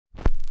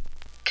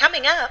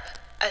Coming up,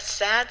 a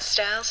Sad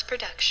Styles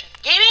production.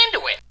 Get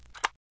into it!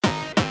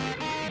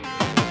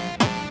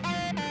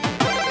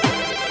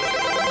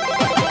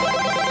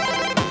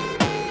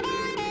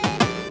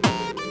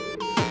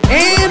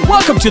 And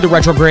welcome to the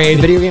Retrograde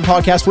video game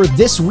podcast, where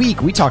this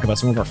week we talk about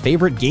some of our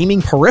favorite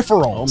gaming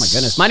peripherals. Oh my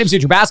goodness. My name's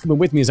Andrew Baskin,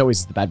 with me as always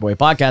is the bad boy of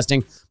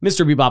podcasting,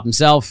 Mr. Bebop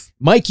himself,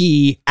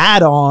 Mikey,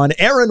 add-on,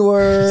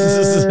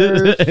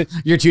 Aaronworth.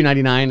 Your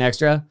 $2.99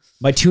 extra?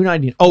 My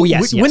 $2.99. Oh,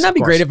 yes. Wouldn't that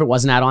be great if it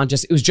wasn't add-on?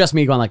 It was just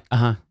me going like,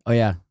 oh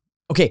yeah.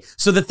 Okay,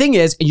 so the thing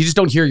is, and you just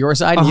don't hear your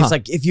side, and it's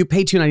like, if you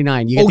pay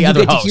 $2.99, you get the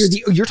other host.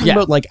 You're talking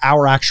about like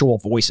our actual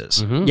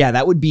voices. Yeah,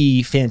 that would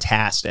be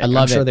fantastic. I love it.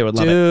 I'm sure they would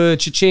love it.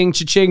 Cha-ching,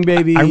 cha-ching,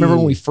 baby. I remember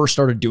when we first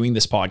started doing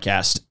this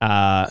podcast,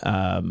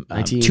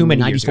 too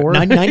many years ago.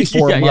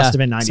 94 must have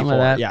been 94.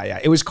 Like yeah.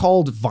 It was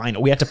called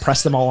Vinyl. We had to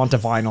press them all onto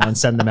vinyl and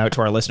send them out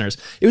to our listeners.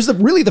 It was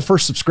really the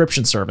first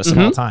subscription service of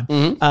all time.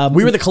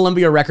 We were the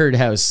Columbia Record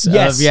House.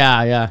 Yes.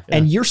 Yeah.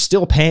 And you're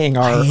still paying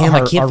our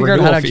I can't figure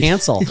out how to fee.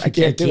 cancel. I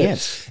can't.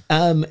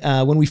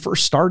 When we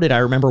first started, I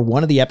remember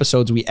one of the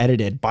episodes we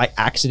edited by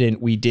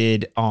accident, we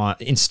did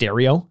in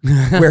stereo,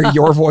 where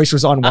your voice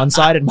was on one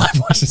side and my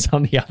voice was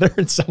on the other.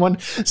 And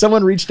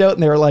someone reached out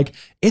and they were like,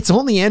 "It's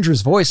only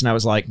Andrew's voice." And I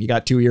was like, "You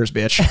got 2 ears,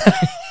 bitch."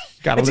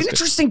 It's an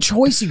interesting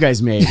choice you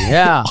guys made.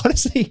 Yeah.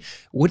 Honestly,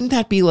 wouldn't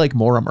that be like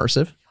more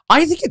immersive?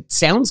 I think it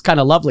sounds kind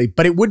of lovely,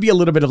 but it would be a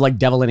little bit of like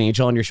devil and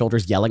angel on your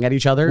shoulders yelling at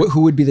each other.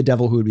 Who would be the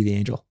devil? Who would be the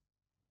angel?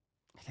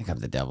 I think I'm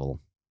the devil.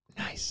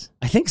 Nice.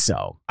 I think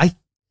so.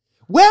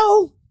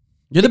 Well,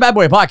 you're the bad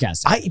boy of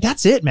podcasting.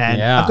 That's it, man.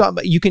 Yeah.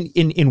 You can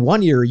in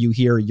one ear you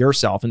hear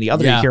yourself, and the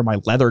other you hear my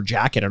leather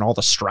jacket and all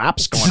the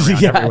straps going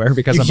around everywhere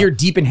because you hear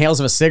deep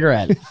inhales of a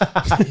cigarette.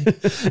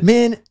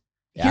 Man,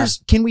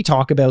 can we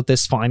talk about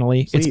this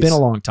finally? Please. It's been a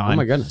long time. Oh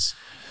my goodness.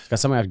 Got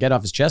something I have to get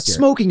off his chest here.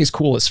 Smoking is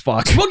cool as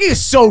fuck. Smoking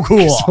is so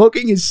cool.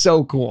 Smoking is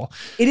so cool.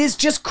 It is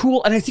just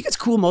cool, and I think it's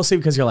cool mostly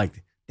because you're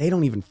like, they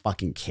don't even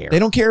fucking care. They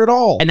don't care at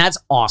all. And that's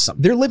awesome.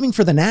 They're living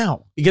for the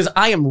now. Because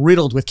I am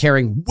riddled with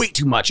caring way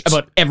too much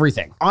about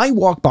everything. I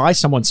walk by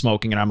someone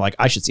smoking and I'm like,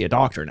 I should see a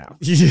doctor now.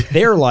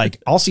 They're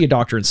like, I'll see a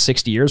doctor in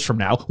 60 years from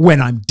now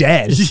when I'm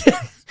dead.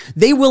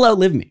 They will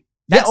outlive me.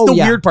 That's the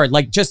weird part.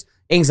 Like, just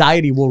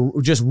anxiety will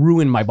just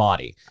ruin my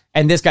body.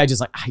 And this guy just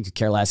like, I could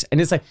care less.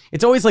 And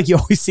it's always like, you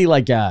always see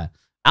like,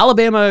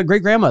 Alabama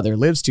great-grandmother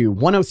lives to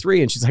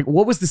 103, and she's like,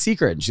 what was the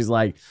secret? And she's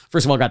like,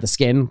 first of all, got the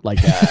skin, like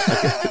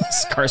a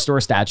car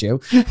store statue,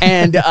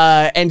 and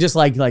just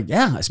like,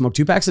 yeah, I smoke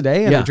 2 packs a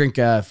day, and I drink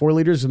 4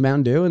 liters of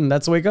Mountain Dew, and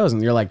that's the way it goes.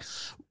 And you're like,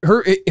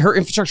 her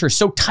infrastructure is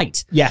so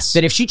tight,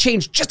 that if she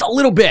changed just a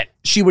little bit,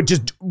 she would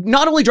just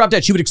not only drop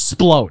dead, she would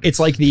explode. It's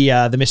like the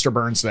Mr.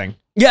 Burns thing.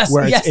 Yes,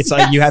 where it's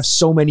like you have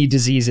so many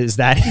diseases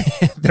that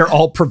they're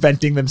all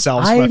preventing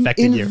themselves from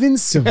affecting you. I'm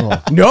invincible.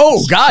 No,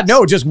 God,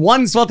 no, just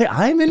one small thing.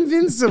 I'm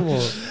invincible.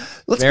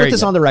 Let's put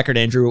this on the record,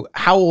 Andrew.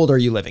 How old are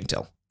you living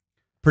till?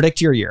 Predict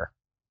your year.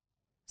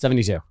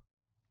 72.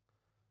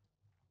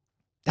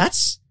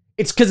 It's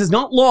because it's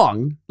not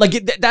long. Like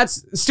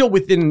that's still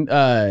within.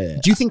 Do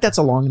you think that's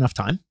a long enough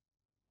time?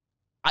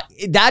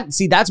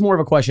 That's more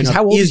of a question.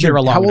 How old is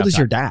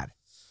your dad?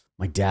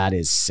 My dad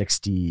is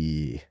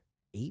 68.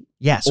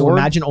 Yeah, so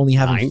imagine only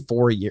having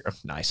 4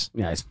 years. Nice.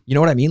 You know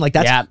what I mean? Like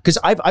that's because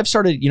I've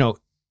started,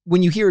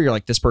 when you hear you're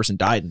like, this person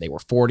died and they were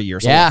 40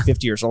 years old,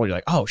 50 years old, you're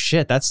like, oh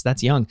shit,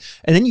 that's young.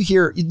 And then you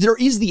hear there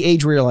is the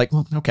age where you're like,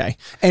 well, okay.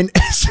 And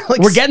so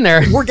like, we're getting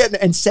there.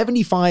 And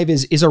 75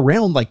 is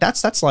around like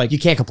that's like you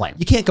can't complain.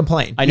 You can't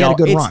complain. I know. You had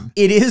a good run.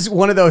 It is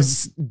one of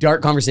those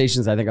dark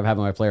conversations I think I'm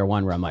having with my player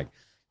one where I'm like,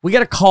 we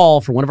get a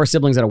call from one of our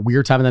siblings at a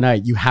weird time of the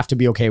night. You have to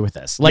be okay with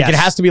this. Like it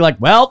has to be like,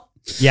 well,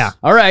 yeah.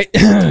 All right.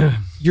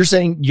 You're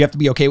saying you have to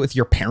be okay with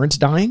your parents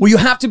dying? Well, you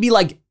have to be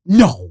like,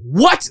 no,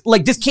 what?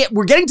 Like this can't,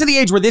 we're getting to the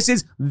age where this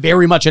is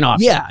very much an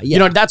option.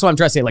 Yeah. That's what I'm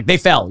trying to say. Like they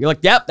fell. You're like,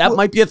 yep, that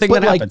might be a thing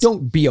that happens.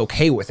 Don't be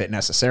okay with it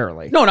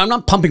necessarily. No, I'm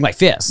not pumping my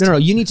fist. No,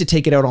 you need to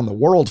take it out on the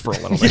world for a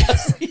little bit.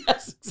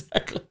 Yes,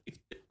 exactly.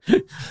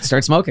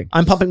 Start smoking.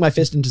 I'm pumping my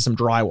fist into some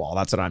drywall.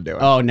 That's what I'm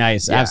doing. Oh,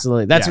 nice. Yeah.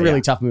 Absolutely. That's a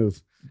really tough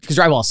move because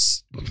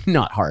drywall's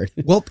not hard.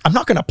 Well, I'm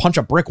not going to punch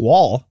a brick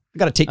wall. I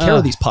got to take care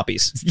of these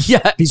puppies.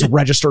 Yeah. These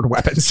registered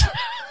weapons.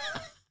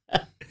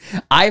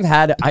 I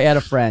had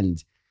a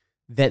friend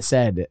that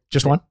said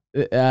just one.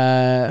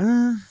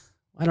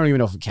 I don't even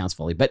know if it counts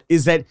fully, but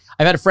is that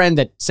I've had a friend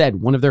that said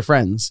one of their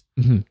friends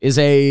is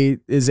a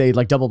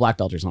like double black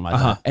belt or something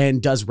like that,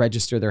 and does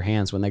register their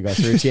hands when they go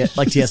through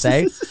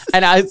TSA.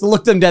 And I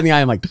looked them down in the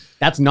eye. I'm like,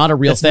 that's not a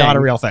real thing. Not a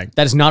real thing.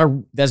 That's not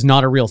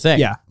a real thing.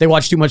 Yeah. They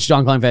watch too much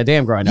Jean-Claude Van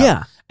Damme growing up.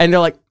 Yeah. And they're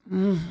like,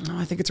 no,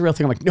 I think it's a real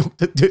thing. I'm like, no,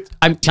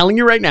 I'm telling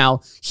you right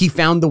now, he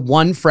found the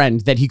one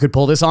friend that he could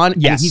pull this on,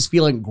 and he's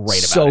feeling great about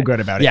it. So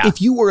good about it. Yeah.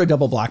 If you were a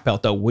double black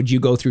belt, though, would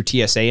you go through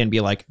TSA and be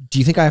like, do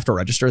you think I have to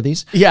register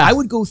these? Yeah. I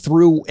would go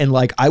through and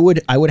like, I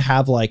would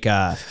have like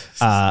a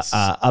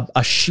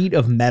sheet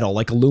of metal,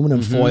 like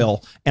aluminum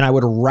foil, and I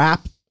would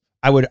wrap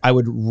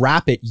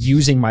it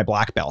using my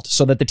black belt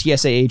so that the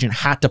TSA agent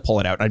had to pull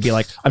it out. And I'd be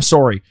like, I'm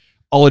sorry.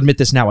 I'll admit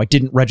this now. I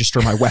didn't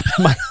register my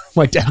weapon,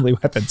 my deadly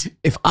weapons.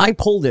 If I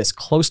pull this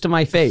close to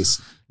my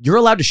face, you're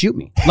allowed to shoot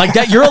me like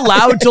that. You're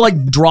allowed to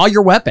like draw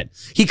your weapon.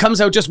 He comes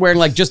out just wearing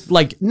like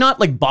not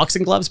like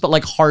boxing gloves, but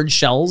like hard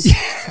shells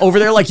over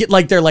there. Like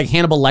they're like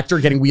Hannibal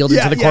Lecter getting wheeled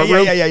into the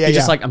courtroom. He's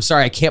just like, I'm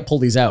sorry, I can't pull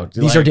these out.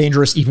 These are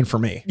dangerous even for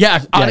me.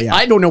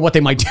 I don't know what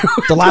they might do.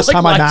 The last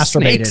time I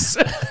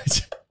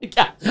masturbated.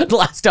 Yeah, the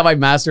last time I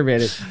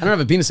masturbated. I don't have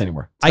a penis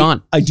anymore. It's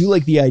gone. I do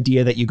like the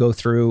idea that you go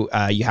through,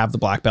 you have the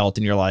black belt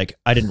and you're like,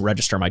 I didn't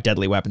register my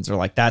deadly weapons. They're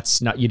like,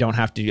 that's not, you don't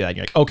have to do that.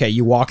 You're like, okay,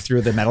 you walk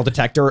through the metal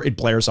detector, it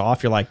blares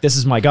off. You're like, this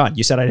is my gun.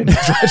 You said I didn't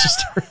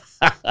register.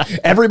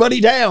 Everybody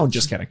down.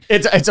 Just kidding.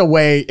 It's a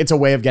way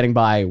of getting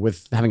by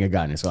with having a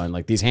gun. It's on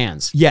like these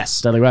hands.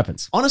 Yes. Deadly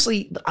weapons.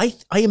 Honestly, I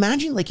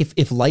imagine like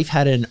if life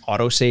had an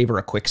autosave or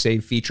a quick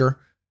save feature,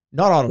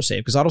 not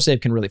autosave, because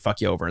autosave can really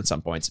fuck you over at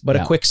some points, but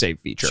a quick save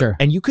feature. Sure.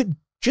 And you could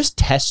just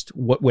test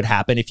what would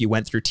happen if you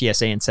went through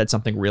TSA and said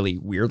something really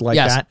weird like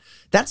that.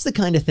 That's the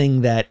kind of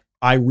thing that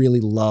I really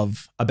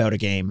love about a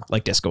game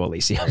like Disco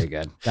Elysium. Very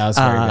good. That was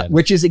very good.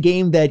 Which is a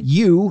game that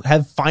you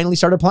have finally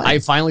started playing. I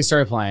finally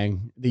started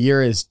playing. The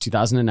year is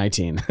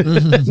 2019.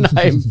 And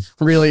I'm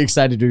really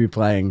excited to be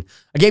playing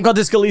a game called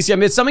Disco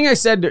Elysium. It's something I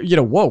said,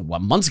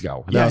 months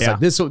ago. And I was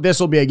like, this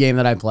will be a game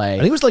that I play. I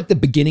think it was like the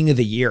beginning of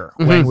the year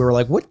when we were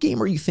like, what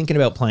game are you thinking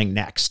about playing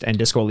next? And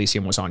Disco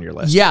Elysium was on your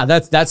list. Yeah,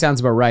 that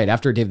sounds about right.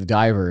 After Dave the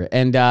Diver.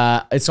 And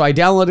so I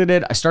downloaded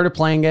it. I started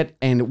playing it.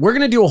 And we're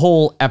going to do a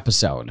whole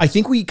episode. I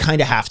think we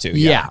kind of have to.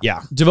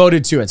 Yeah.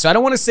 Devoted to it. So I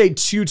don't want to say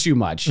too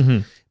much,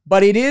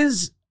 but it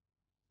is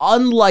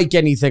unlike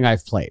anything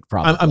I've played,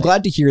 probably. I'm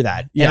glad to hear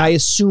that. Yeah. And I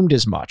assumed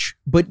as much.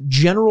 But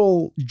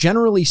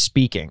generally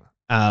speaking,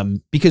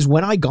 because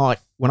when I got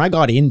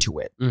into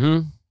it,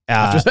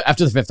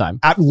 after the fifth time,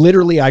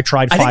 literally I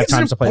tried 5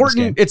 times to play this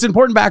game. It's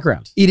important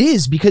background. It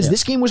is, because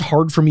this game was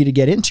hard for me to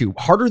get into,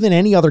 harder than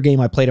any other game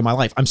I played in my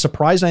life. I'm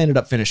surprised I ended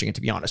up finishing it,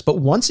 to be honest. But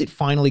once it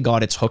finally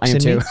got its hooks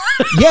in me,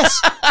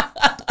 yes.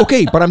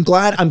 Okay, but I'm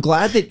glad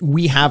that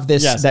we have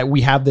this,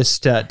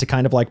 to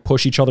kind of like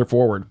push each other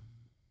forward,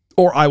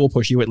 or I will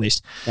push you at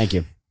least. Thank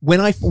you.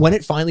 When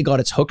it finally got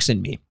its hooks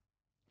in me,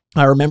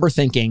 I remember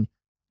thinking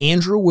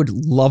Andrew would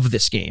love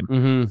this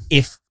game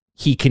if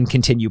he can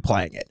continue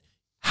playing it.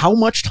 How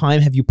much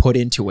time have you put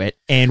into it,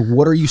 and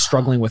what are you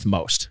struggling with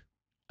most?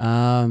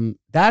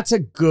 That's a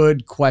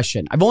good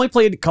question. I've only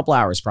played a couple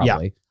hours,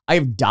 probably. Yeah. I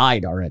have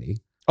died already.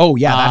 Oh,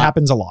 yeah, that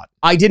happens a lot.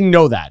 I didn't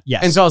know that.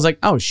 Yes. And so I was like,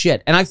 oh,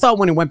 shit. And I thought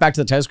when it went back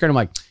to the title screen, I'm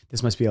like,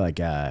 this must be like,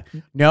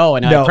 no.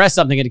 And I pressed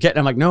something and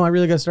I'm like, no, I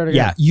really got to start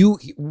again. Yeah,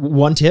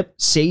 one tip,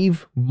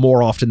 save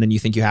more often than you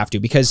think you have to,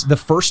 because the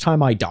first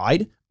time I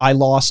died, I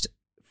lost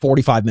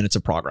 45 minutes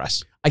of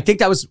progress. I think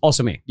that was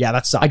also me. Yeah,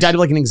 that sucks. I died of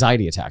like an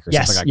anxiety attack or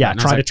something like that.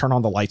 Trying to turn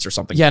on the lights or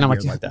something. Yeah, and I'm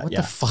like, that. What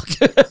the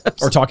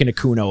fuck? Or talking to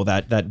Kuno,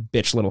 that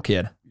bitch little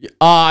kid.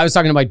 I was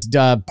talking to my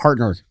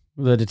partner,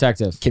 the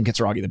detective. Kim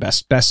Kitsuragi,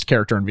 the best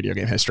character in video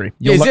game history.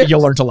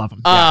 You'll learn to love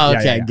him. Oh,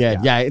 okay, good.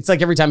 Yeah, it's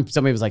like every time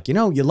somebody was like, you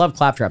love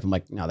Claptrap. I'm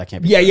like, no, that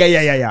can't be.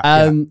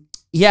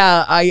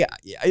 Yeah.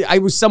 I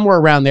was somewhere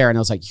around there, and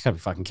I was like, you gotta be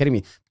fucking kidding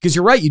me. Because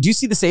you're right, you do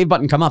see the save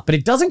button come up, but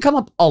it doesn't come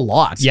up a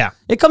lot. Yeah.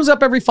 It comes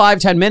up every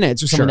 5-10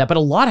 minutes or something like that, but a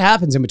lot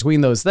happens in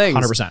between those things.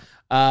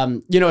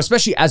 100%.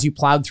 Especially as you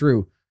plowed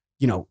through,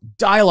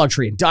 dialogue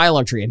tree and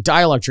dialogue tree and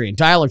dialogue tree and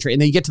dialogue tree.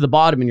 And then you get to the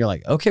bottom and you're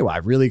like, okay, well,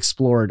 I've really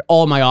explored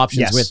all my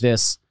options with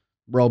this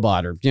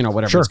robot or,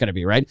 whatever it's going to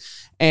be, right?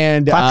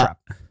 And Claptrap.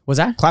 Was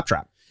that?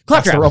 Claptrap.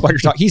 Claptrap. That's the robot you're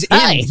talking.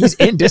 He's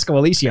in Disco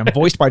Elysium,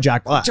 voiced by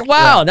Jack Black.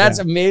 Wow, that's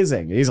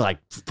amazing. He's like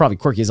probably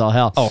quirky as all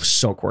hell. Oh,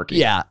 so quirky.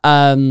 Yeah.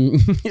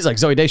 He's like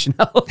Zooey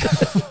Deschanel.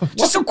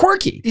 Just so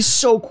quirky. He's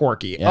so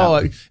quirky. Yeah.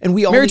 Oh, and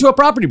we all married to a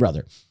property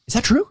brother. Is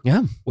that true?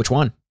 Yeah. Which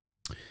one?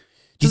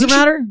 Does it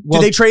matter? Do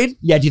they trade?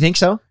 Yeah. Do you think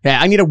so?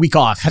 Yeah. I need a week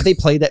off. Have they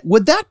played that?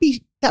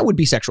 That would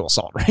be sexual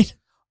assault, right?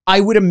 I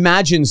would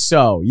imagine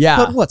so. Yeah.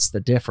 But what's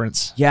the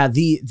difference? Yeah.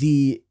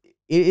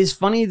 It is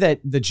funny that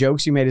the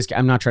jokes you made is,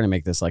 I'm not trying to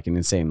make this like an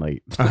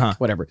insanely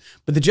whatever,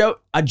 but a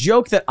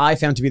joke that I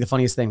found to be the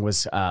funniest thing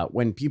was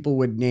when people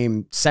would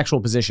name sexual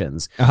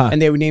positions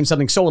and they would name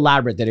something so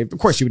elaborate that of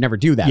course you would never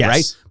do that,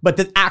 right? But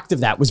the act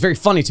of that was very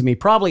funny to me,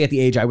 probably at the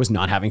age I was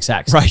not having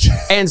sex. Right.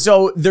 And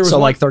so there was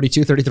like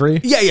 32,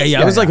 33? Yeah.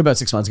 It was like about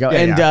 6 months ago.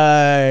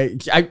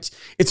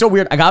 It's so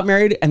weird. I got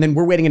married and then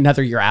we're waiting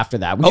another year after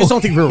that. We just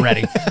don't think we were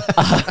ready.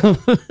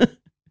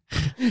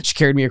 She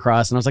carried me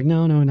across and I was like,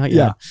 no, not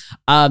yet.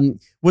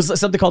 Was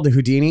something called the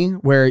Houdini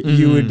where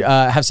you would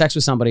have sex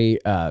with somebody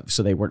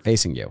so they weren't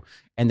facing you.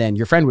 And then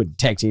your friend would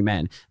tag team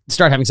in,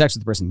 start having sex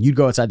with the person. You'd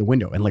go outside the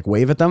window and like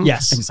wave at them.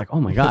 Yes. And it's like, oh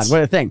my God,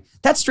 what a thing.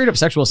 That's straight up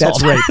sexual assault.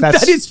 That's rape.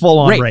 That is full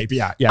on rape.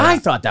 Yeah. I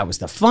thought that was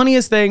the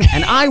funniest thing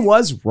and I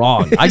was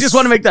wrong. I just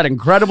want to make that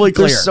incredibly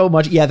clear. There's so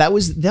much. Yeah, that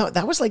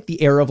was like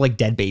the era of like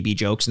dead baby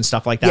jokes and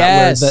stuff like that.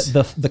 Yes.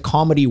 Where the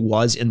comedy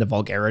was in the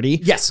vulgarity.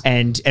 Yes.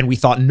 And we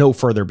thought no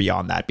further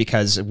beyond that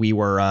because we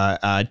were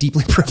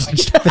deeply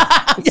privileged.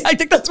 Yeah, I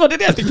think that's what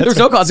it is. There was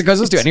no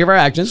consequences to any of our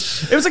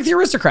actions. It was like the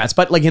Aristocrats,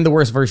 but like in the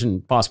worst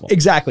version possible.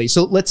 Exactly. exactly.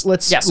 So let's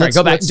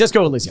go back.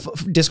 Disco Elysium.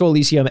 Disco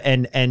Elysium,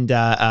 and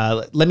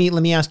let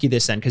me ask you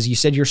this then, because you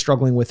said you're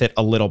struggling with it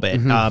a little bit.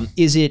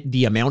 Is it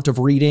the amount of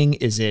reading?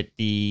 Is it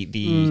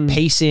the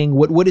pacing?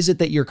 What is it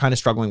that you're kind of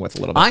struggling with a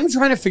little bit? I'm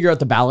trying to figure out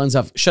the balance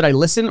of should I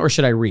listen or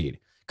should I read?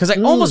 Because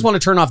I almost want to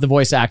turn off the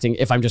voice acting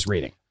if I'm just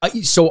reading.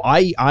 So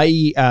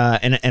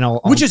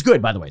I'll which is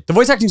good, by the way. The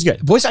voice acting is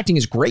good. Voice acting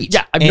is great.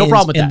 Yeah, I have no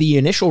problem with that. And the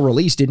initial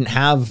release didn't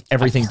have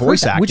everything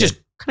voice acted, which is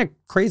kind of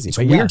crazy. It's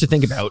weird to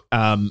think about.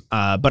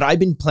 But I've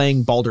been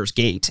playing Baldur's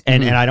Gate,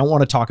 and I don't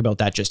want to talk about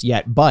that just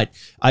yet. But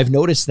I've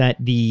noticed that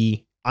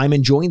I'm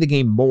enjoying the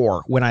game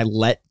more when I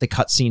let the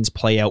cutscenes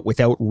play out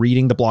without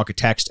reading the block of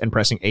text and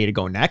pressing A to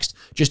go next,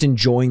 just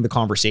enjoying the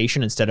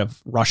conversation instead of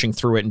rushing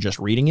through it and just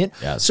reading it.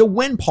 Yes. So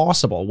when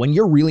possible, when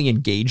you're really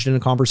engaged in a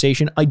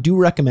conversation, I do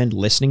recommend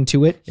listening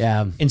to it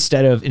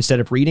instead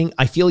of reading.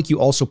 I feel like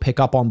you also pick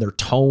up on their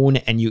tone,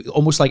 and you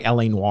almost like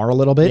LA Noire a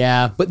little bit.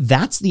 Yeah. But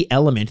that's the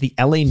element, the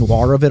LA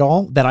Noire of it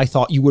all, that I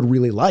thought you would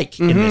really like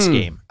in this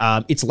game.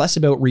 It's less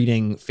about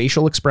reading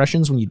facial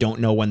expressions when you don't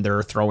know when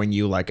they're throwing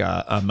you like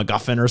a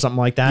MacGuffin or something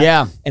like that.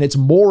 Yeah. And it's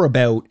more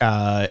about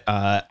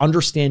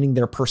understanding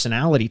their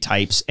personality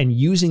types and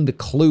using the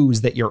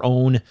clues that your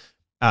own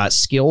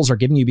skills are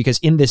giving you. Because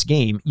in this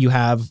game, you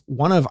have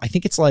one of, I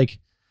think it's like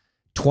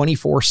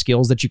 24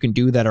 skills that you can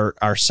do that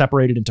are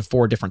separated into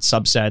 4 different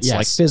subsets,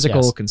 like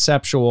physical,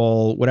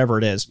 conceptual, whatever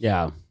it is.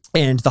 Yeah.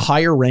 And the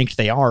higher ranked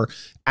they are,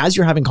 as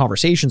you're having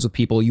conversations with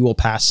people, you will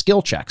pass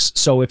skill checks.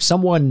 So if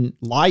someone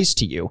lies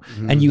to you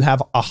and you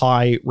have a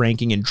high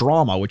ranking in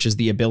drama, which is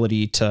the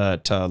ability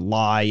to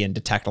lie and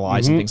detect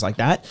lies and things like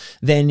that,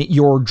 then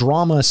your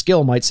drama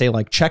skill might say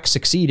like check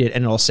succeeded,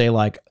 and it'll say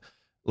like,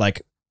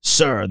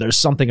 sir, there's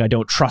something I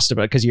don't trust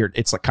about, because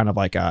it's like kind of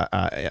like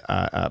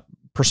a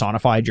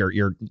personified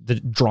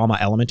the drama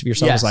element of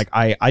yourself. Is like,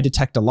 I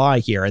detect a lie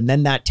here, and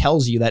then that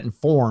tells you, that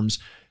informs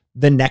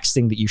the next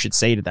thing that you should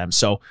say to them.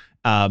 So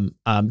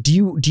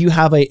do you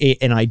have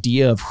an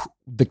idea of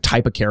the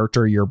type of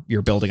character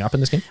you're building up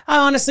in this game? I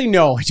honestly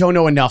no. I don't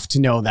know enough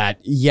to know that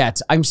yet.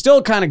 I'm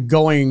still kind of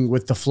going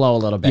with the flow a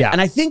little bit. And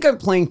I think I'm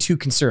playing too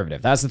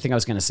conservative. That's the thing I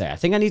was going to say. I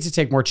think I need to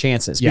take more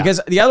chances, because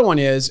the other one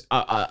is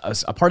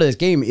a part of this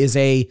game is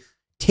a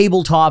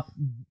tabletop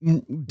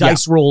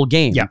dice roll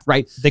game,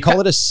 right? They call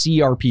it a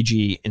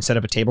CRPG instead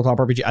of a tabletop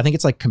RPG. I think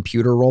it's like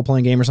computer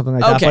role-playing game or something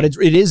like that, but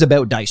it is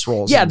about dice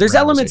rolls. Yeah, there's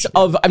elements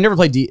of, I've never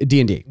played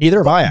D&D. Neither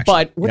have I,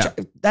 actually. But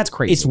that's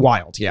crazy. It's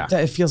wild,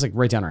 It feels like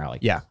right down our alley.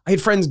 Yeah. I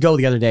had friends go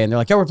the other day, and they're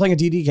like, yeah, we're playing a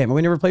D&D game, and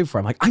we never played before.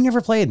 I'm like, I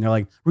never played. And they're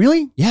like,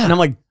 really? Yeah. And I'm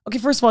like, okay,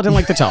 first of all, I didn't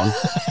like the tone.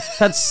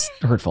 That's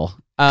hurtful.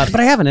 But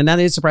I haven't, and that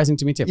is surprising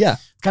to me too. Yeah.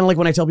 It's kind of like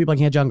when I tell people I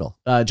can't jungle.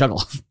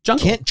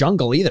 Can't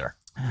jungle either.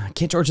 I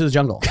can't George of the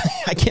Jungle.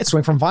 I can't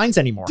swing from vines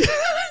anymore.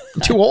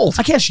 I'm too old.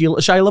 I can't Shia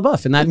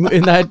LaBeouf in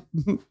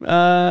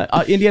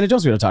that Indiana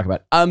Jones we don't talk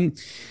about.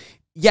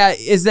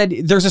 Is that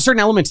there's a certain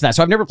element to that.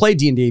 So I've never played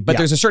D&D, but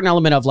there's a certain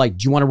element of like,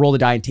 do you want to roll the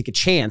die and take a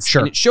chance?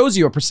 Sure. And it shows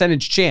you a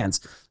percentage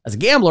chance. As a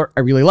gambler, I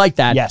really like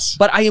that. Yes.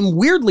 But I am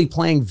weirdly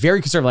playing very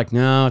conservative. Like,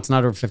 no, it's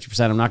not over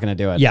 50%. I'm not going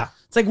to do it. Yeah.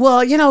 It's like,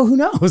 well, who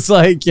knows?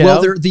 Like,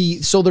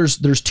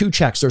 there's 2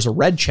 checks. There's a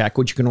red check,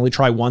 which you can only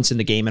try once in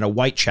the game, and a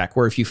white check,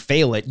 where if you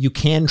fail it, you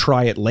can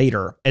try it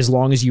later, as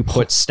long as you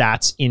put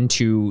stats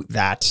into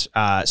that.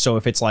 So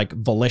if it's like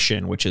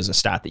volition, which is a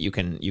stat that you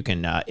can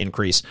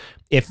increase,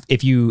 if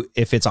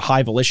it's a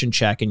high volition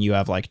check and you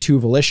have like 2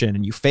 volition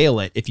and you fail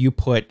it, if you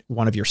put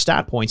one of your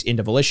stat points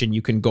into volition,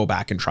 you can go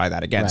back and try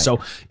that again. Right. So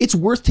it's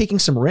worth taking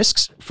some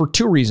risks for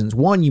 2 reasons.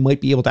 1, you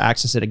might be able to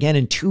access it again,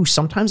 and 2,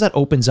 sometimes that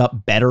opens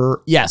up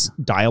better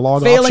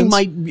dialogue. Failing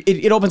options.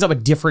 it opens up a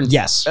different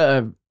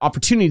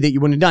opportunity that you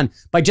wouldn't have done.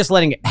 By just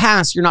letting it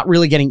pass, you're not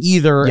really getting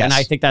either. And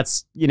I think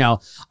that's,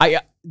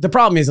 the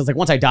problem is, it's like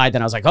once I died,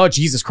 then I was like, oh,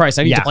 Jesus Christ,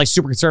 I need to play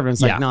super conservative.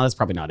 It's like, no, that's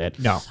probably not it.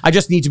 No. I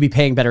just need to be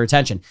paying better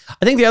attention.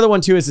 I think the other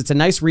one too is it's a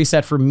nice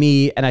reset for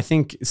me, and I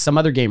think some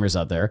other gamers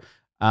out there.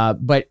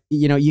 But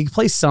you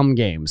play some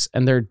games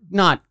and they're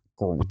not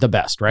the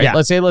best, right? Yeah.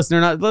 Let's say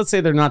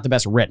they're not the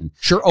best written.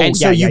 Sure. And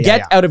so you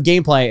get out of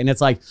gameplay, and it's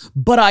like,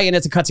 and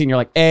it's a cutscene. You're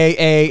like,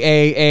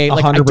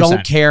 like 100%. I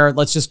don't care.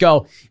 Let's just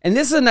go. And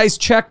this is a nice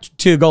check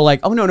to go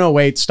like, oh no,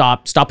 wait,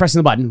 stop pressing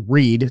the button.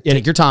 Read.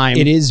 Take your time.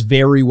 It is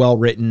very well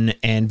written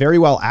and very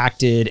well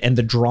acted, and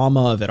the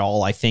drama of it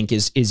all, I think,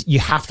 is you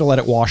have to let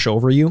it wash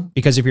over you,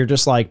 because if you're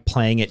just like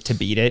playing it to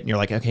beat it, and you're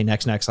like, okay,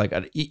 next, like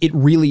it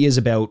really is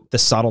about the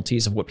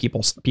subtleties of what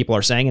people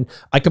are saying, and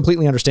I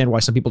completely understand why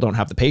some people don't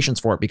have the patience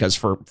for it, because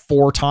for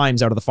 4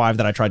 times out of the 5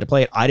 that I tried to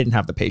play it, I didn't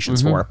have the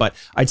patience for it. But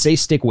I'd say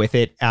stick with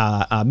it.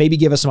 Maybe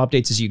give us some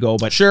updates as you go.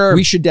 But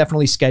we should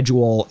definitely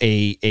schedule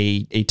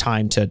a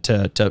time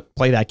to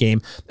play that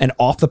game. And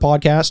off the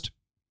podcast,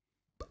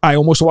 I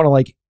almost want to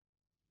like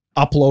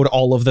upload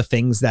all of the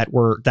things that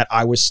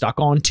I was stuck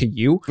on to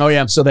you. Oh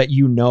yeah. So that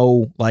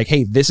like,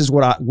 hey, this is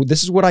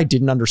what I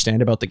didn't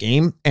understand about the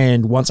game.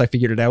 And once I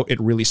figured it out, it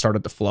really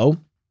started to flow.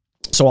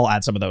 So I'll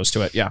add some of those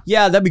to it. Yeah.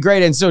 Yeah, that'd be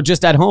great. And so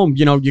just at home,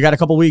 you know, you got a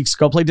couple weeks,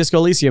 go play Disco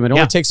Elysium. It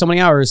only takes so many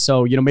hours.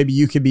 So, you know, maybe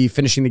you could be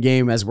finishing the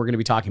game as we're going to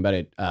be talking about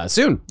it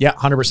soon. Yeah,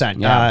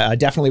 100%.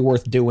 Definitely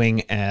worth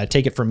doing.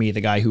 Take it from me,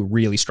 the guy who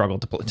really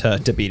struggled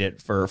to beat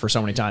it for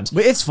so many times.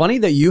 But it's funny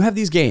that you have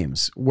these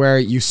games where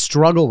you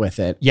struggle with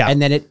it. Yeah.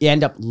 And then you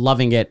end up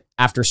loving it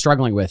after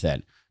struggling with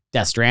it.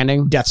 Death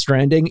Stranding.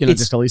 You know,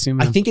 Disco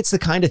Elysium. I think it's the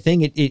kind of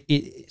thing,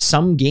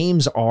 some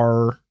games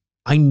are...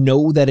 I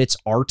know that it's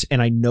art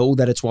and I know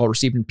that it's well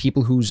received, and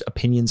people whose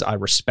opinions I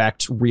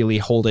respect really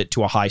hold it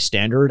to a high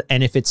standard.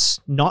 And if it's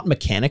not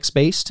mechanics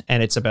based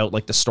and it's about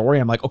like the story,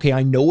 I'm like, okay,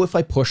 I know if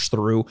I push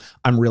through,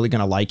 I'm really going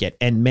to like it.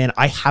 And man,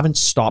 I haven't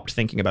stopped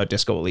thinking about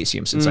Disco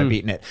Elysium since I've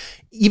beaten it,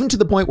 even to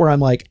the point where I'm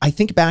like, I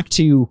think back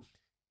to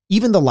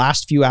even the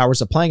last few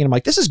hours of playing, and I'm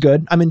like, this is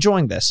good. I'm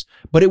enjoying this.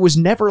 But it was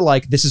never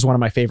like, this is one of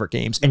my favorite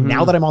games. And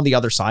now that I'm on the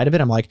other side of it,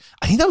 I'm like,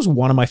 I think that was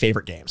one of my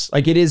favorite games.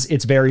 Like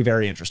it's very,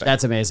 very interesting.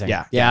 That's amazing.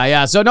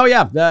 Yeah. So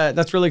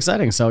that's really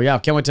exciting. So yeah,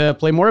 can't wait to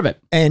play more of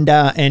it. And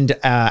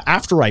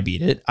after I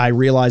beat it, I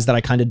realized that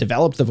I kind of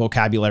developed the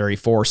vocabulary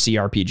for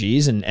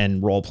CRPGs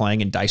and role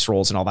playing and dice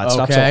rolls and all that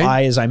stuff. So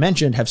I, as I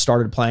mentioned, have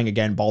started playing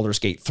again Baldur's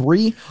Gate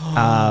 3.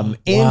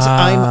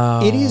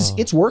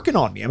 It's working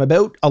on me. I'm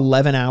about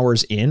 11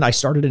 hours in. I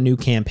started a new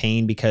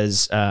campaign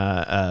because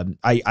I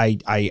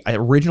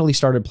originally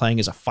started playing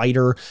as a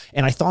fighter,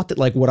 and I thought that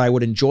like what I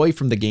would enjoy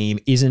from the game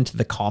isn't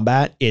the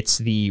combat, it's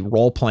the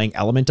role-playing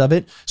element of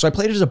it. So I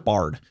played it as a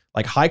bard,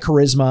 like high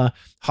charisma,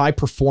 high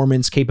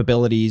performance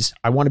capabilities.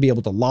 I want to be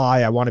able to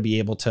lie. I want to be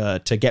able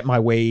to get my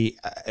way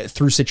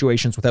through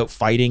situations without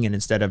fighting and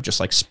instead of just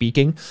like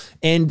speaking.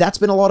 And that's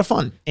been a lot of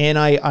fun. And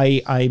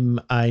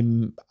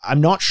I'm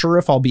not sure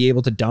if I'll be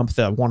able to dump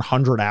the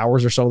 100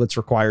 hours or so that's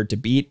required to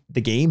beat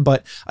the game,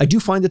 but I do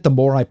find that the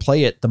more I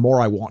play it, the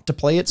more I want to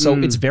play it. So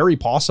it's very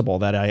possible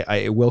that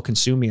it will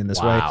consume me in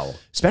this way,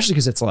 especially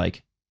because it's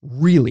like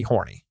really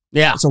horny.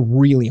 Yeah. It's a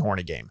really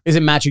horny game. Is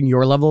it matching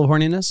your level of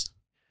horniness?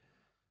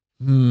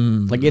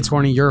 Like it's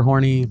horny, you're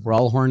horny, we're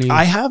all horny.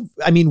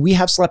 We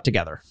have slept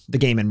together, the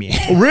game and me.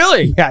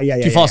 Really? Yeah.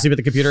 Did you fall asleep at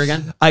the computer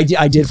again? I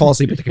did fall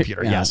asleep at the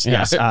computer. Yes.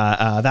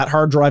 That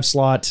hard drive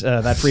slot,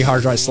 that free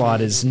hard drive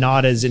slot is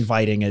not as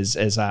inviting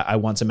as I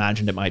once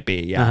imagined it might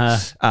be. Yeah.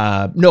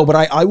 No, but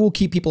I will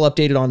keep people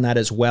updated on that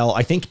as well.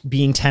 I think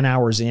being 10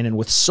 hours in and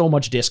with so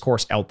much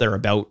discourse out there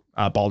about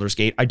Baldur's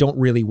Gate, I don't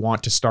really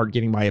want to start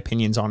giving my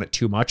opinions on it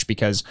too much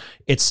because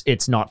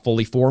it's not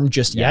fully formed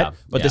just yet.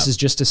 But this is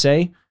just to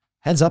say,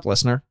 heads up,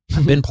 listener,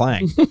 I've been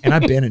playing and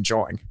I've been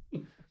enjoying.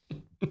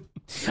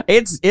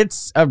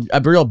 It's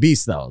a real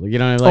beast, though. You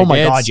know, like, oh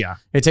my God, yeah.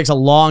 It takes a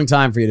long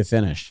time for you to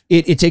finish.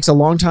 It takes a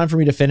long time for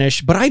me to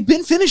finish, but I've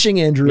been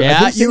finishing, Andrew.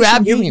 Yeah, you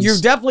have. You're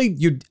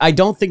definitely. I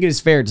don't think it is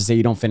fair to say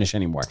you don't finish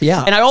anymore.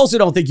 Yeah, and I also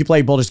don't think you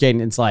play Baldur's Gate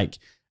and it's like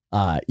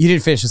you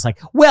didn't finish. It's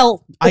like,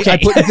 well, okay.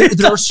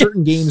 There are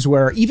certain games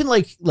where even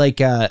like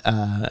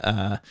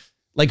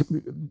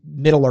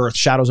Middle Earth,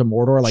 Shadows of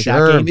Mordor, like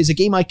that game is a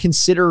game I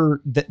consider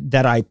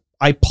that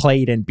I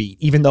played and beat,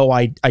 even though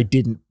I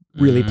didn't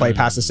really play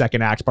past the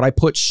second act, but I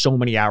put so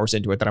many hours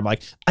into it that I'm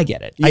like, I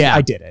get it. Yeah,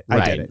 I did it.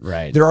 I did it.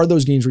 Right. There are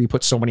those games where you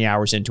put so many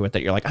hours into it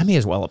that you're like, I may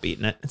as well have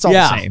beaten it. It's all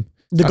the same.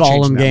 The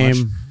Golem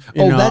game.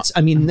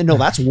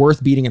 That's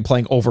worth beating and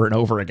playing over and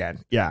over again.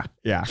 Yeah.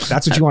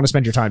 That's what you want to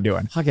spend your time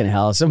doing. Fucking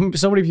hell. So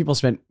many people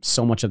spent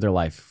so much of their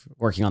life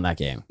working on that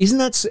game. Isn't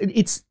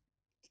that,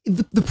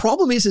 the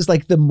problem is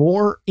like the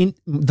more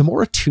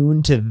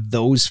attuned to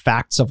those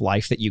facts of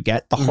life that you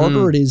get, the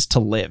harder it is to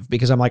live,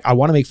 because I'm like, I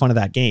want to make fun of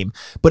that game,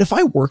 but if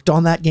I worked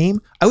on that game,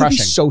 I would be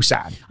so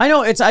sad. I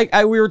know. It's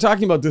we were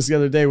talking about this the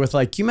other day with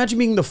like, can you imagine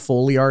being the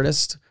Foley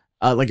artist?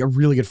 Like a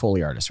really good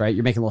Foley artist, right?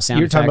 You're making little sound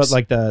effects. You're talking about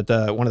like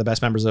the one of the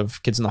best members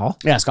of Kids in the Hall?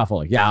 Yeah, Scott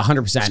Foley. Yeah,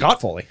 100%.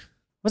 Scott Foley.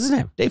 What's his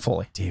name? Dave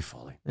Foley. Dave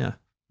Foley. Yeah.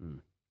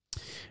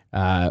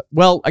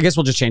 Well, I guess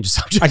we'll just change the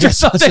subject.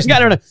 I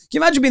don't know. Can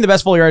you imagine being the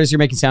best Foley artist? You're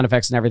making sound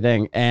effects and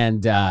everything,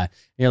 and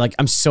you're like,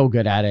 I'm so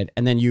good at it.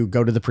 And then you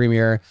go to the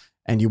premiere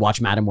and you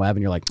watch Madam Web,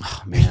 and you're like,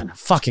 oh man,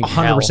 fucking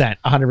 100%,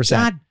 100%.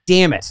 God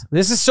damn it,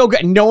 this is so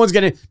good. No one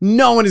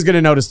is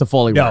gonna notice the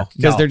Foley work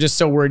because they're just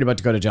so worried about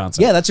Dakota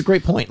Johnson. Yeah, that's a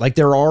great point. Like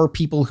there are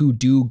people who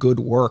do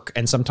good work,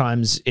 and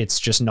sometimes it's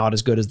just not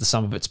as good as the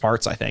sum of its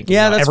parts. I think.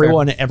 Yeah, that's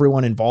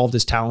everyone involved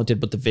is talented,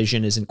 but the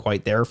vision isn't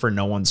quite there for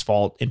no one's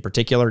fault in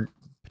particular.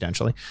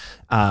 Potentially.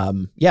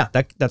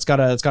 That's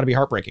gotta be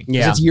heartbreaking.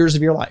 Yeah. It's years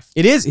of your life.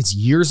 It is. It's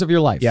years of your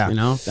life. Yeah. You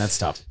know, that's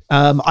tough.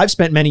 I've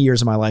spent many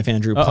years of my life,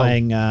 Andrew,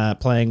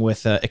 playing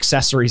with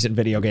accessories in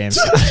video games.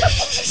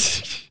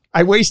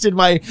 I wasted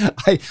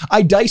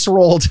I dice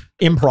rolled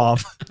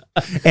improv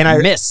and I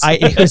missed.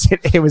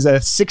 It was a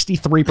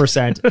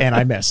 63% and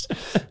I missed.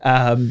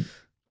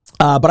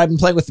 But I've been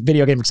playing with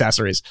video game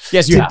accessories.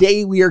 Yes,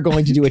 Today we are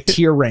going to do a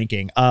tier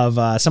ranking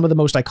of some of the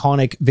most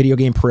iconic video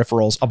game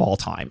peripherals of all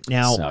time.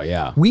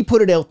 Now, we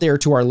put it out there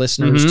to our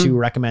listeners to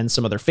recommend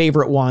some of their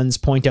favorite ones,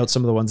 point out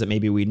some of the ones that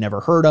maybe we'd never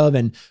heard of,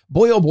 and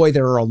boy, oh boy,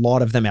 there are a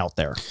lot of them out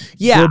there.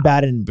 Yeah. Good,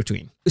 bad, and in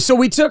between. So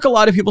we took a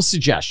lot of people's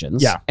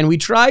suggestions. Yeah. And we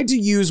tried to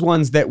use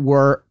ones that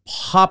were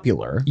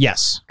popular.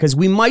 Yes. Because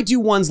we might do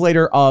ones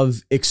later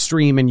of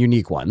extreme and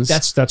unique ones.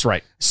 That's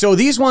right. So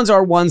these ones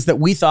are ones that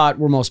we thought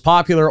were most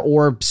popular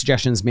or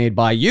suggestions made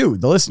by you,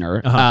 the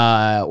listener,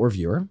 or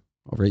viewer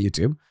over at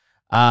YouTube.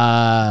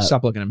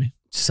 Stop looking at me.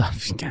 Stop.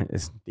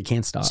 You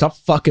can't stop. Stop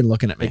fucking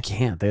looking at me. They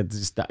can't.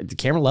 The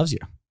camera loves you.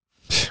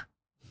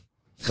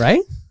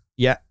 Right?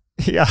 Yeah.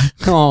 Yeah.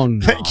 Oh,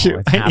 no. Thank you.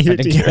 It I happened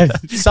needed to hear again.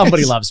 that.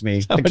 Somebody loves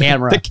me. The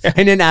camera.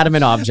 An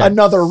inanimate object.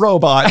 Another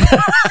robot.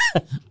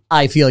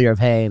 I feel your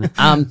pain.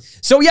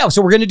 So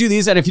we're going to do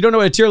these. And if you don't know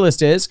what a tier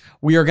list is,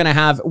 we are going to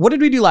have, what did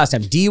we do last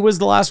time? D was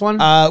the last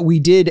one? We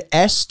did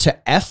S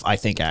to F, I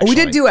think, actually. We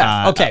did do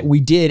F. Okay.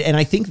 We did. And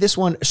I think this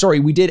one, sorry,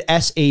 we did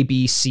S, A,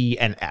 B, C,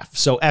 and F.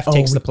 So F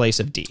takes the place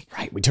of D.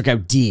 Right. We took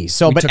out D.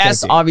 So, but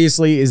S D.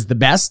 obviously is the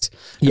best.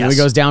 Yes. And it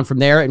goes down from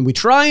there. And we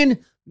try and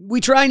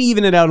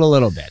even it out a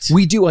little bit.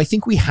 We do. I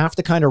think we have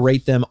to kind of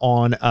rate them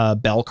on a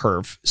bell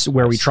curve, so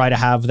where we try to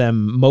have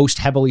them most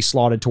heavily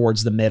slotted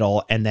towards the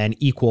middle and then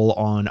equal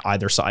on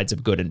either sides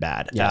of good and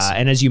bad. Yes.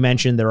 And as you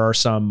mentioned, there are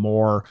some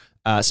more,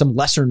 some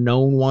lesser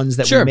known ones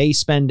that we may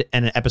spend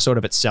an episode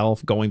of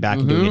itself going back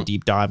and doing a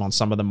deep dive on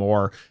some of the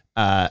more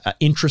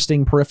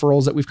interesting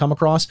peripherals that we've come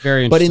across.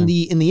 Very interesting.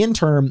 But in the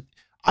interim,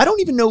 I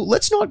don't even know.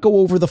 Let's not go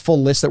over the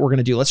full list that we're going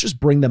to do. Let's just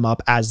bring them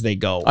up as they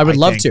go. I would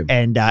love to.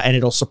 And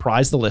it'll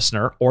surprise the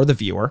listener or the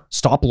viewer.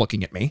 Stop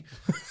looking at me.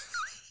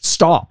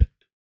 Stop.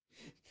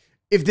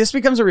 If this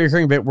becomes a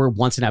recurring bit where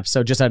once an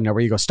episode, just out of nowhere,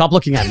 you go, stop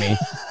looking at me.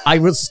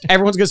 Everyone's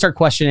going to start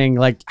questioning,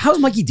 like, how's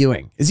Mikey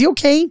doing? Is he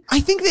okay?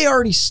 I think they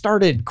already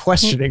started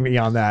questioning me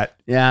on that.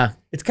 Yeah.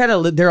 It's kind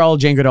of, they're all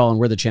Jane Goodall and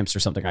we're the chimps or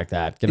something like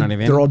that. You know what I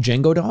mean? They're all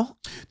Django doll?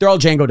 They're all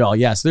Jane Goodall,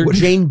 yes. They're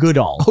Jane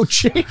Goodall. Oh,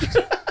 Jane.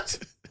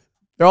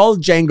 They're all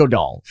Django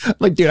Doll.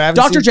 Like, dude, I haven't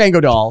Dr. seen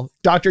Django Doll.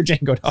 Dr.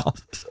 Django Doll.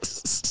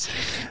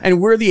 And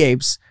we're the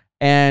apes.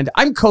 And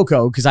I'm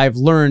Coco because I've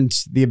learned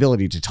the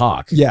ability to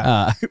talk.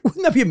 Yeah.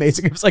 Wouldn't that be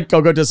amazing if it's like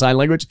Coco does sign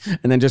language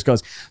and then just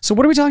goes, so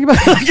what are we talking about?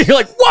 You're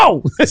like,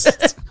 whoa,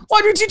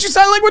 why do you teach you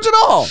sign language at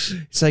all?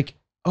 It's like,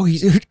 oh,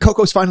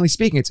 Coco's finally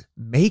speaking. It's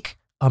make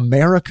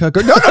America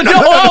good. No.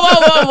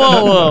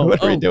 Whoa.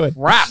 What are we doing?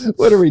 Crap.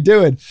 What are we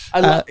doing?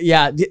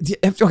 Yeah.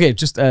 Okay.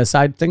 Just a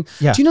side thing.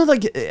 Yeah. Do you know,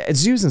 like at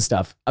zoos and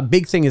stuff, a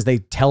big thing is they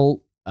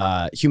tell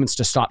humans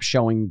to stop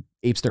showing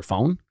apes their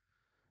phone.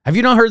 Have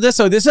you not heard this?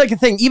 So this is like a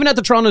thing, even at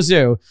the Toronto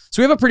Zoo.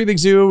 So we have a pretty big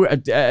zoo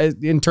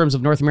in terms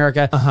of North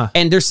America.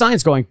 And there's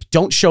signs going,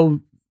 don't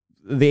show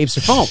the apes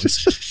their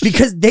phones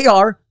because they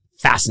are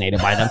fascinated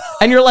by them.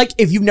 And you're like,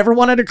 if you've never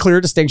wanted a clear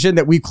distinction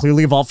that we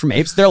clearly evolved from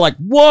apes, they're like,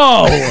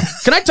 whoa,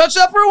 can I touch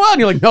that for a while? And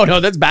you're like, no,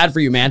 that's bad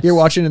for you, man. You're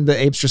watching the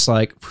apes just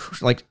like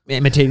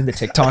imitating the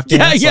TikTok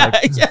dance. Yeah.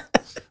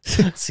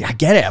 See, I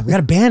get it. We got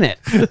to ban it.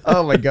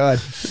 Oh my God.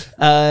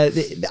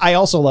 I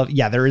also love,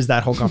 there is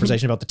that whole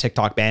conversation about the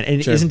TikTok ban.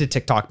 And it isn't a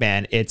TikTok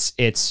ban.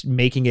 It's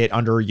making it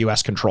under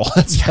US control.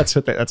 That's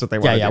what they want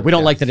to do. We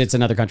don't like that it's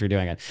another country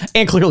doing it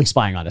and clearly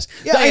spying on us.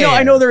 Yeah,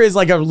 I know there is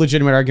like a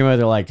legitimate argument.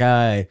 They're like,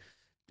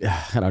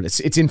 I don't know,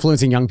 it's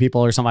influencing young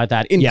people or something like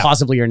that,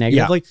 positively or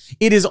negatively.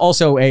 Yeah. It is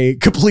also a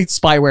complete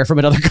spyware from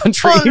another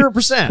country.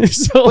 100%.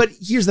 So, but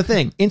here's the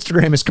thing.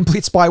 Instagram is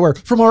complete spyware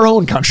from our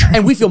own country.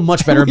 And we feel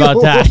much better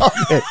about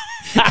that.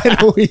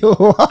 And we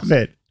love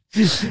it.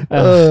 This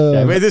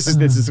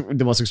is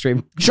the most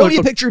extreme. Show me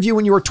a picture of you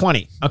when you were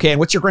 20. Okay, and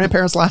what's your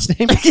grandparents' last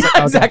name?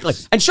 Exactly.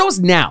 And show us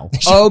now.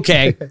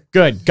 Okay,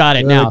 good. Got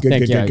it now.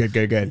 Thank you.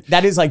 Good.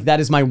 That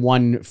is my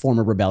one form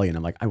of rebellion.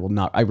 I'm like,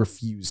 I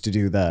refuse to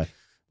do the,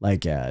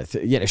 like,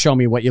 show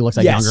me what you look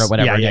like younger or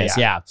whatever it is.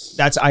 Yeah.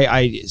 That's,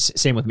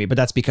 same with me, but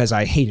that's because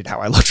I hated how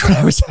I looked when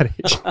I was that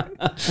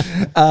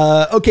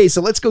age. Okay,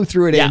 so let's go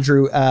through it,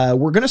 Andrew.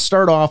 We're going to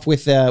start off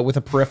with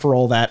a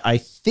peripheral that I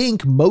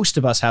think most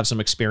of us have some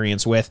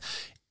experience with,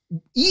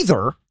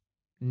 either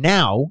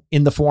now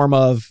in the form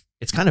of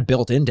it's kind of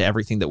built into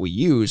everything that we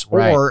use,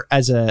 or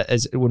as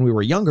when we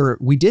were younger,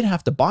 we did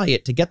have to buy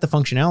it to get the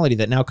functionality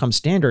that now comes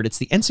standard. It's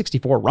the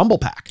N64 Rumble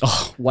Pack.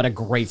 Oh, what a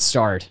great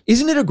start.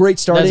 Isn't it a great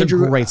start, Andrew? It's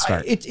a great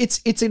start.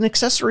 It's an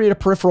accessory and a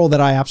peripheral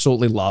that I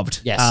absolutely loved.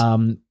 Yes.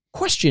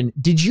 Question,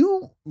 did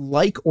you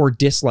like or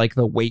dislike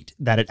the weight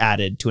that it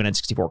added to an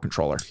N64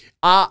 controller?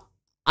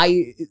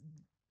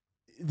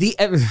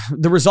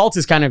 The result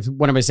is kind of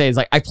what I'm going to say is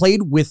like, I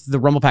played with the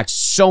Rumble Pack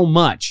so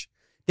much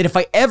that if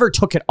I ever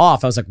took it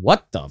off, I was like,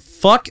 what the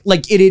fuck?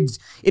 Like it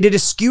had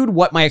eschewed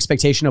what my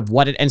expectation of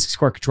what an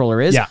N64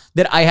 controller is,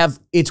 that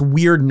it's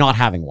weird not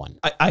having one.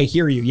 I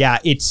hear you. Yeah.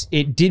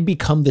 It did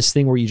become this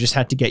thing where you just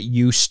had to get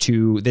used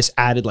to this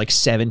added like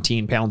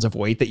 17 pounds of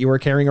weight that you were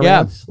carrying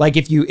around. Yeah. Like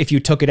if you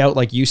took it out,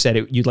 like you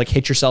said, you'd like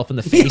hit yourself in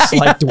the face,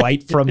 like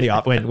Dwight from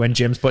when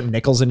Jim's putting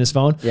nickels in his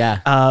phone.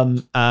 Yeah.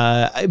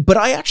 But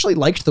I actually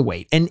liked the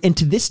weight. And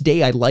to this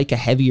day, I like a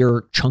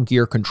heavier,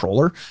 chunkier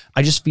controller.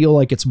 I just feel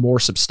like it's more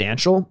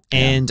substantial.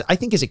 And I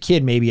think as a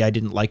kid, maybe I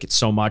didn't like it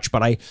so much,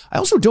 but I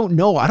also don't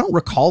know. I don't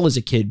recall as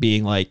a kid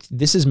being like,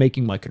 this is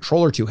making my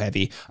controller too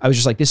heavy. I was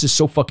just like, this is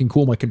so fucking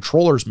cool. My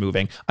controller's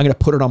moving. I'm going to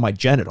put it on my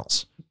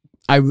genitals.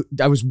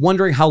 I was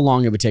wondering how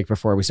long it would take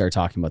before we started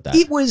talking about that.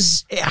 It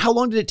was, how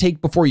long did it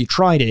take before you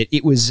tried it?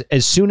 It was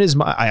as soon as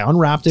I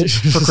unwrapped it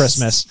for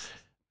Christmas,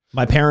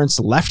 my parents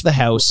left the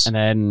house, and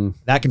then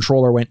that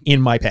controller went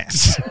in my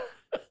pants.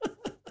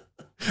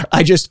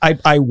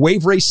 I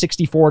wave race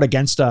 64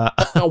 against a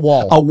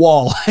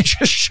wall. I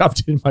just shoved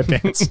it in my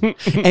pants.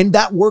 And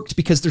that worked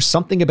because there's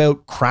something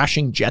about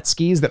crashing jet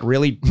skis that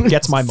really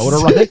gets my motor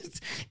running.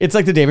 It's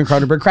like the David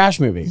Cronenberg Crash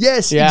movie.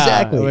 Yes,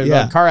 exactly.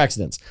 Yeah. Car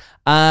accidents.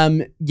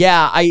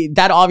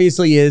 That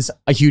obviously is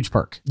a huge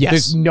perk. Yes.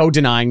 There's no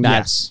denying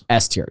that. Yes.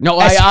 S tier. No,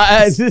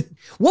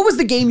 what was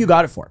the game you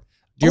got it for?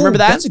 Do you remember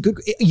that? That's a good,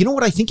 you know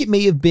what? I think it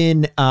may have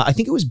been, I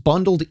think it was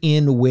bundled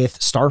in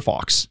with Star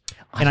Fox.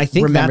 And I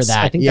think that's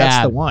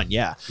the one.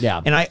 Yeah.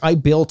 Yeah. And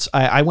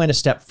I went a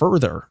step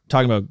further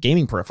talking about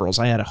gaming peripherals.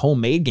 I had a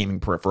homemade gaming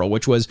peripheral,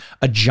 which was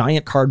a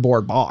giant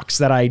cardboard box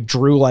that I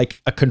drew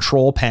like a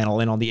control panel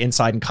in on the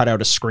inside and cut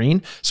out a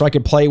screen so I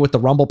could play with the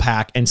Rumble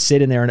Pack and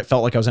sit in there and it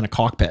felt like I was in a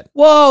cockpit.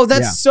 Whoa,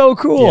 that's so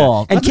cool.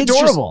 Yeah. And that's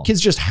adorable. Kids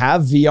just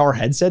have VR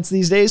headsets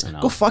these days.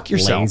 Go fuck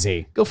yourself.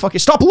 Lazy. Go fuck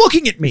yourself. Stop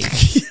looking at me.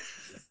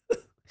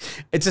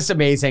 It's just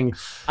amazing.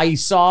 I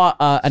saw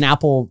an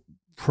Apple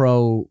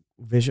Pro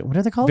Vision. What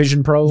are they called?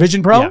 Vision Pro.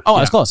 Vision Pro? Yeah, I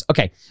was close.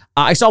 Okay.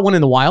 I saw one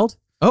in the wild.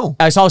 Oh.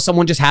 I saw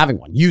someone just having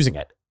one, using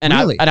it. And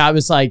really? I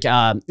was like,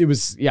 it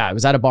was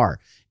at a bar.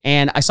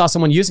 And I saw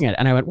someone using it.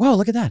 And I went, whoa,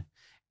 look at that.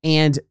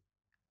 And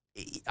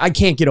I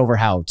can't get over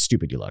how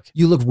stupid you look.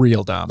 You look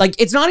real dumb. Like,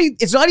 it's not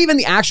even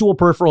the actual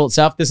peripheral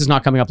itself. This is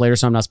not coming up later,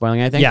 so I'm not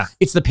spoiling anything. Yeah.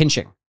 It's the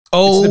pinching.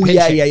 Oh,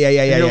 yeah.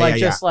 You're like,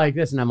 just like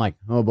this. And I'm like,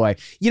 oh boy.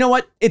 You know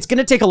what? It's going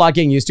to take a lot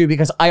getting used to,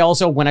 because I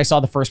also, when I saw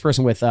the first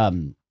person with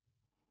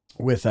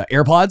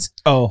AirPods,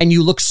 and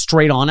you look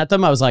straight on at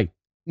them, I was like,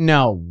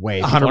 no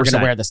way, people are going to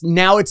wear this.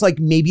 Now it's like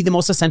maybe the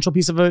most essential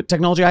piece of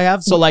technology I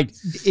have. So like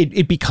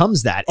it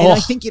becomes that. And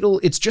I think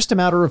it's just a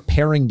matter of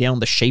paring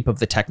down the shape of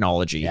the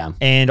technology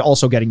and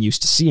also getting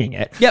used to seeing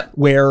it. Yep.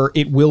 Where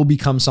it will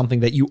become something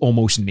that you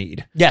almost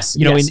need. Yes.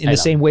 You know, in the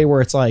same way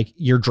where it's like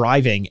you're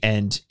driving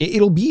and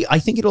I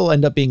think it'll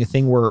end up being a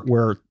thing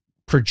where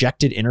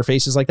projected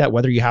interfaces like that,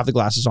 whether you have the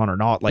glasses on or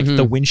not, like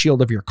the windshield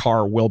of your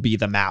car will be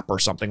the map or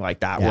something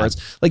like that, where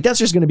it's like, that's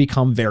just going to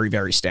become very,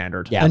 very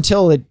standard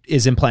until it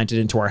is implanted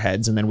into our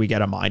heads and then we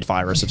get a mind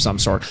virus of some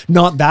sort.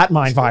 Not that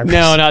mind virus.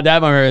 No, not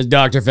that mind virus,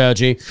 Dr.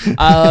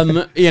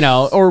 Fauci. You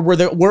know, or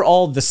we're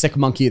all the sick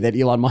monkey that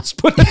Elon Musk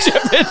put a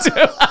chip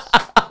into.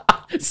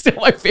 Still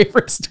my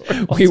favorite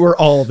story. We were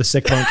all the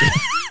sick monkey.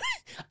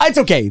 It's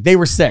okay. They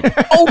were sick.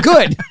 Oh,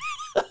 good.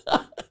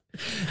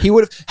 He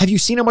would have you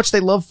seen how much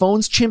they love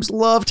phones? Chimps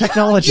love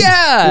technology.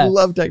 Yeah. They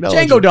love technology.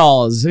 Django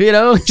dolls, you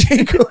know?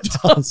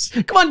 Django dolls.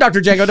 Come on,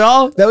 Dr. Django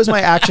doll. That was my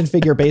action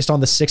figure based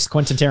on the 6th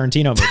Quentin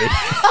Tarantino movie.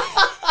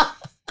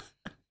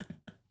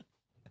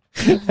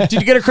 Did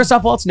you get a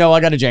Christoph Waltz? No,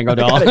 I got a Django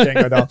doll.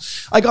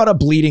 I got a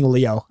bleeding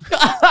Leo.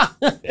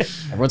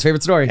 Everyone's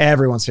favorite story.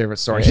 Everyone's favorite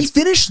story. He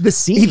finished the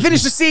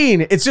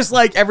scene. It's just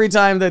like every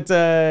time that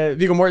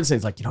Viggo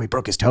Mortensen's like, you know, he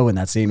broke his toe in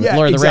that scene with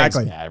Lord of the Rings.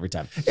 Yeah, every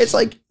time. It's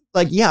like,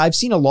 yeah, I've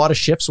seen a lot of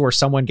shifts where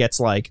someone gets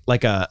like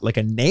a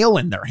nail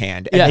in their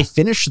hand and they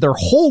finish their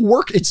whole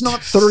work. It's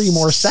not 30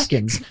 more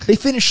seconds. They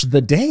finish the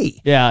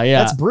day. Yeah.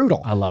 That's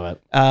brutal. I love it.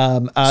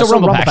 So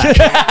Rumble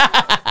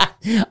Pack.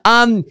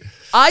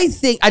 I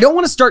think I don't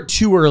want to start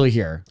too early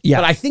here. Yeah.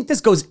 But I think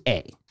this goes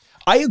A.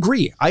 I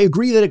agree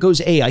that it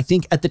goes A. I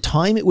think at the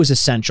time it was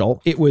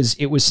essential. It was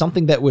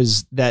something that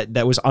was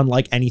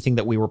unlike anything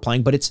that we were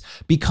playing, but it's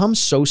become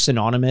so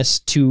synonymous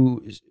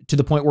to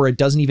the point where it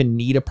doesn't even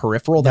need a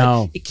peripheral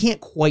that it can't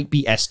quite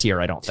be S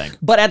tier, I don't think.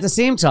 But at the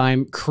same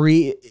time,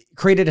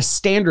 created a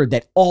standard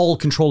that all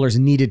controllers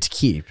needed to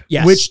keep.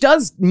 Yes. Which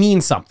does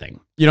mean something.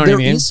 You know what I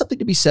mean? There is something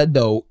to be said,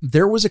 though.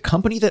 There was a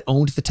company that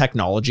owned the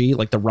technology,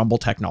 like the Rumble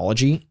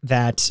technology,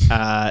 that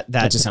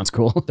just sounds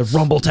cool. The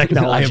Rumble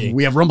technology.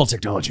 We have Rumble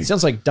technology. It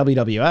sounds like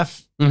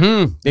WWF.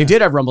 Mm-hmm. They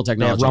did have Rumble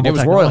technology. Rumble it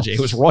was technology. royal.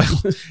 It was royal.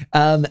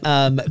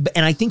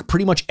 And I think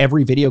pretty much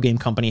every video game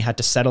company had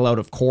to settle out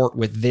of court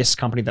with this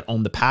company that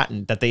owned the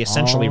patent that they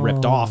essentially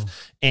ripped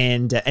off.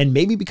 And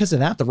maybe because of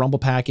that, the Rumble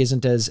Pack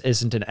isn't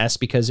an S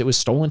because it was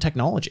stolen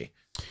technology.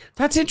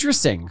 That's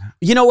interesting.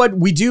 You know what?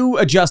 We do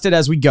adjust it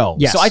as we go.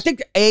 Yes. So I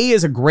think A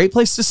is a great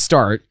place to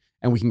start,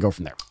 and we can go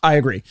from there. I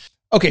agree.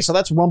 Okay, so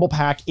that's Rumble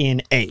Pack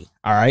in A.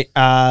 All right.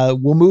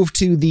 We'll move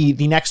to the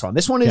next one.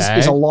 This one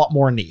is a lot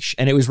more niche,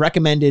 and it was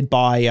recommended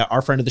by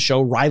our friend of the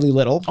show, Riley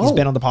Little. He's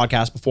been on the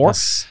podcast before,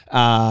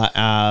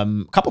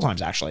 a couple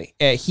times actually.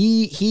 That's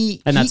it.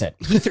 He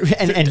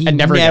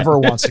never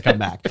wants to come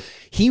back.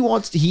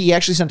 He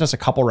actually sent us a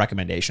couple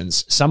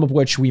recommendations, some of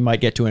which we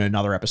might get to in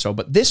another episode.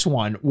 But this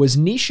one was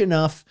niche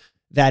enough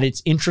that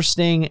it's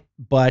interesting,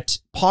 but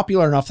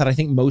popular enough that I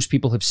think most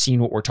people have seen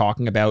what we're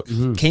talking about.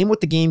 Came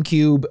with the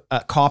GameCube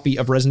copy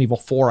of Resident Evil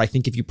 4. I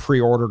think if you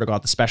pre-ordered or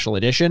got the special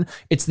edition,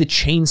 it's the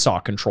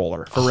chainsaw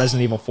controller for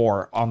Resident Evil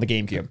 4 on the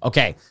GameCube.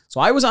 Okay, so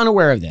I was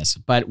unaware of this,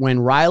 but when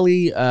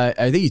Riley, I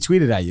think he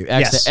tweeted at you,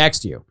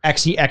 X'd you.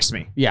 He X'd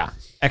me. Yeah.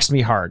 X'd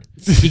me hard.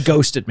 He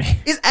ghosted me.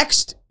 Is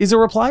X'd is a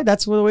reply?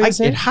 That's the way to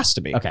say it? It has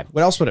to be. Okay.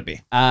 What else would it be?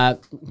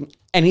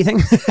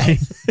 Anything?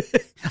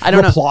 I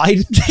don't Replied?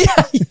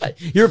 know.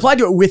 You replied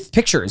to it with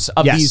pictures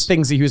of these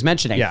things that he was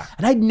mentioning. Yeah.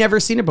 And I'd never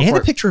seen it before.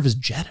 And a picture of his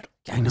genitals.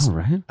 I know,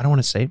 right? I don't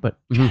want to say it, but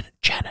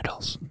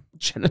genitals.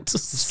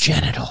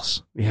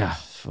 Genitals. Yeah.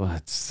 Well,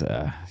 it's,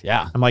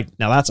 yeah. I'm like,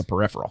 now that's a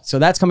peripheral. So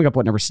that's coming up,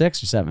 what, number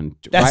 6 or 7?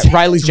 That's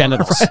Riley's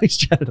genitals. Riley's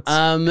genitals.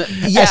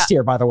 Yeah. S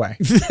tier, by the way.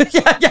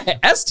 yeah,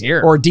 S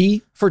tier. Or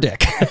D for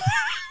dick.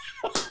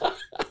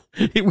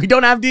 We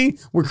don't have D.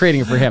 We're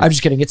creating it for him. I'm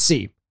just kidding. It's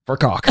C for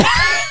cock.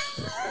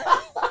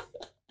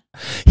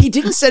 He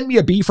didn't send me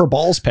a B for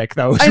balls pick,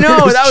 though. I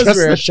know, that was just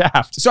weird. The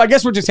shaft. So I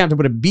guess we're just going to have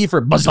to put a B for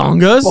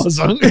bazongas.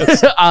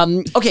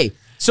 Okay,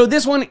 so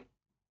this one,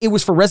 it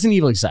was for Resident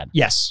Evil, you said.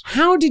 Yes.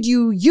 How did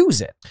you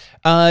use it?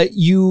 Or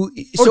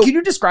can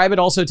you describe it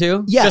also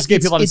too? Yeah, just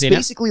give people it's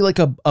basically like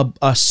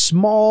a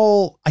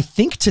small, I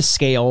think to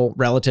scale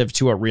relative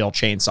to a real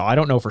chainsaw. I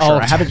don't know for sure.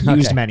 I haven't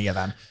used many of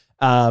them.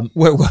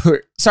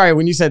 Sorry,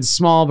 when you said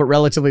small but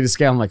relatively to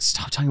scale, I'm like,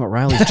 stop talking about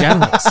Riley's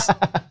genitals.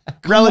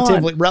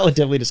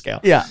 relatively to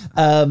scale. Yeah.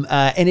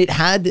 And it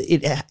had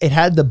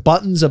the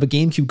buttons of a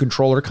GameCube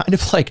controller, kind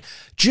of like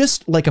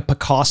just like a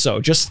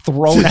Picasso, just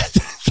thrown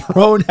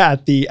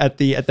at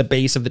the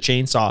base of the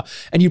chainsaw.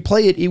 And you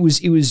play it. It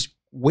was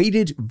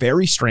weighted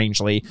very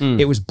strangely.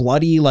 It was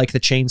bloody like the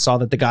chainsaw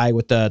that the guy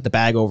with the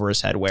bag over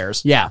his head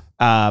wears. Yeah.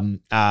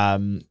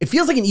 It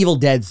feels like an Evil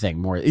Dead thing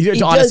more.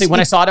 Honestly, when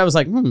I saw it, I was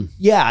like,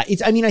 Yeah.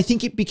 I mean, I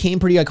think it became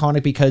pretty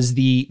iconic because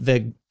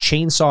the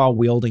chainsaw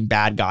wielding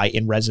bad guy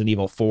in Resident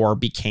Evil 4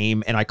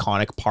 became an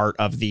iconic part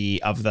of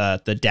the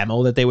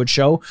demo that they would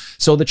show.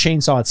 So the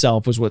chainsaw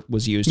itself was what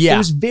was used. Yeah. It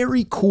was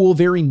very cool,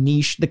 very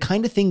niche, the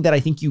kind of thing that I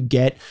think you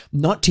get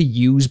not to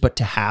use, but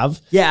to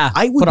have. Yeah.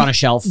 I would put on a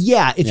shelf.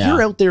 Yeah. If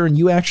you're out there and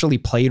you actually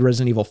played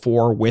Resident Evil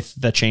 4 with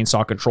the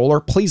chainsaw controller,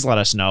 please let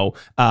us know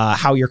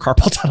how your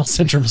carpal tunnel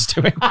syndrome is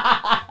doing.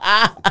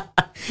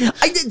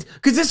 I did,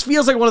 because this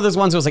feels like one of those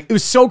ones that was like, it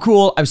was so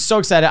cool. I was so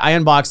excited. I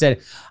unboxed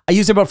it. I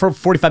used it about for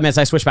 45 minutes.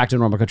 I switched back to a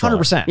normal controller.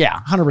 100%. Yeah.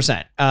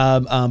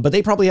 100%. But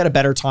they probably had a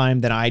better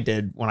time than I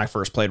did when I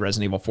first played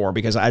Resident Evil 4,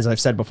 because as I've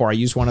said before, I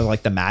used one of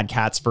like the Mad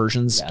Catz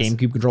versions,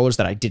 GameCube controllers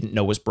that I didn't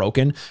know was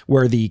broken,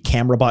 where the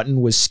camera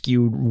button was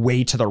skewed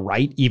way to the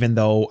right, even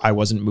though I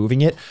wasn't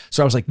moving it.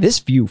 So I was like, this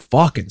view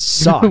fucking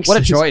sucks. What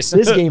a choice.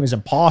 This game is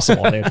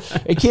impossible, dude.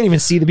 I can't even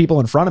see the people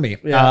in front of me.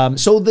 Yeah.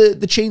 So the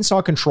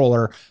chainsaw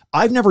controller,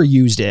 I've never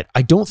used it.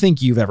 I don't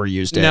think you've ever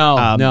used it.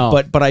 No,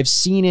 no. But I've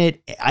seen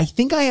it. I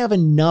think I have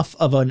enough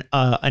of an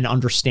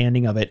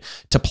understanding of it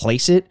to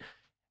place it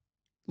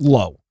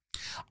low.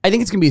 I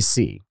think it's gonna be a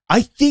C.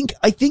 I think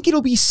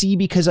it'll be C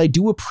because I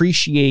do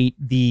appreciate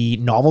the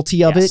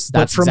novelty of it,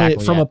 but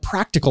from a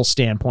practical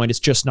standpoint, it's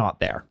just not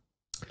there.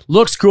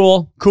 Looks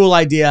cool, cool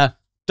idea.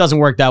 Doesn't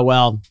work that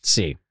well.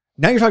 C.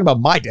 Now you're talking about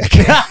my dick.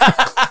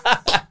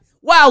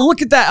 Wow,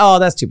 look at that. Oh,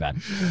 that's too bad.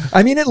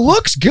 I mean, it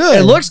looks good.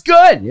 It looks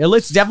good.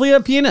 It's definitely a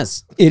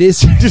penis. It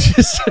is.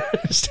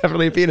 It's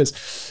definitely a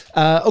penis.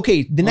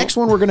 Okay, the next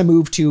one we're going to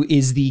move to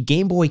is the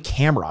Game Boy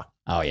camera.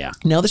 Oh, yeah.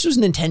 Now, this was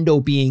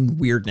Nintendo being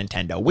weird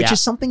Nintendo, which is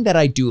something that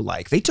I do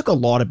like. They took a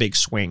lot of big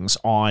swings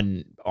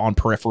on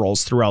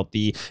peripherals throughout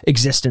the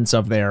existence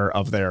of their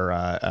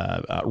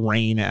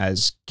reign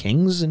as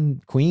kings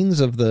and queens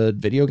of the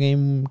video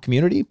game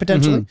community,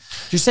 potentially.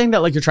 You're saying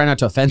that like you're trying not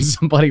to offend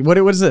somebody. What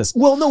is this?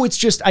 Well, no, it's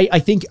just I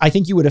think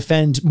you would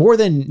offend more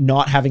than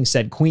not having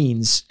said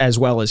queens as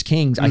well as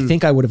kings. I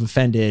think I would have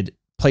offended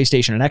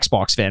PlayStation and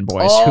Xbox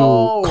fanboys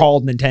who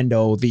called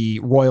Nintendo the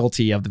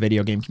royalty of the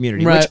video game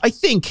community, which I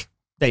think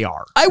they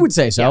are. I would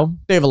say so. Yeah.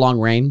 They have a long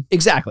reign.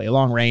 Exactly, a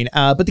long reign.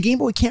 But the Game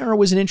Boy camera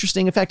was an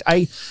interesting effect.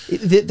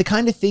 The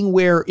kind of thing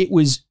where it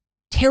was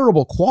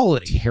terrible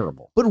quality,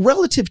 but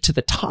relative to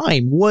the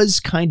time was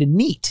kind of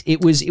neat.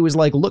 It was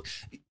like, look,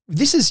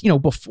 this is,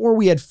 before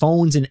we had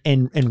phones and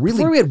really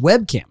before we had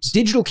webcams,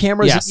 digital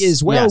cameras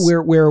as well,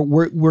 where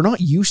we're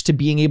not used to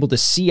being able to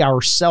see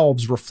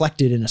ourselves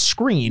reflected in a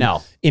screen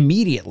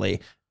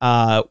immediately.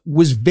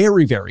 Was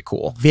very, very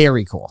cool.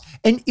 Very cool.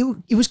 And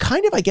it was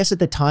kind of, I guess, at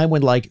the time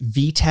when like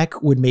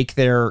VTech would make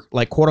their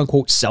like quote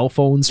unquote cell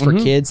phones for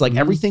kids, like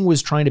everything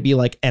was trying to be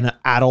like an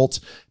adult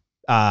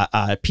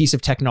piece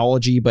of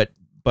technology, but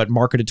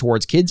marketed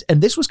towards kids.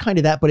 And this was kind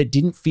of that, but it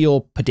didn't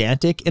feel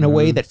pedantic in a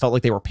way that felt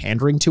like they were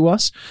pandering to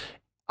us.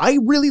 I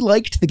really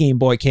liked the Game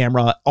Boy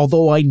camera,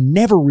 although I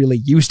never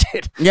really used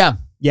it. Yeah.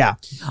 Yeah.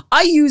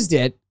 I used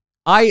it.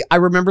 I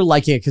remember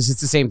liking it because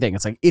it's the same thing.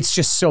 It's like, it's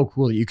just so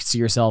cool that you could see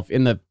yourself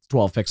in the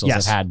 12 pixels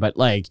it had, but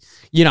like,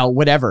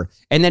 whatever.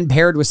 And then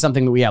paired with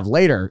something that we have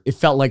later, it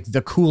felt like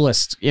the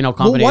coolest, combination.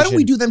 Well, why don't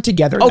we do them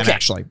together then,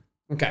 actually?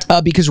 Okay.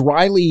 Because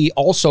Riley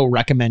also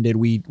recommended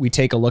we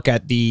take a look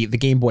at the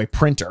Game Boy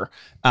printer.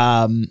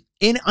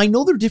 And I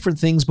know they're different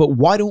things, but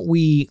why don't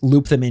we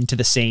loop them into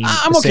the same?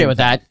 I'm okay with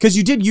that, because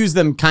you did use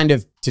them kind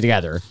of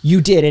together. You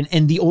did,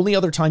 and the only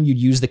other time you'd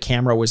use the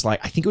camera was like,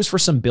 I think it was for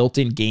some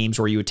built-in games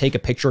where you would take a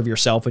picture of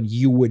yourself and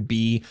you would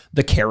be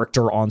the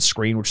character on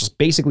screen, which is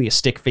basically a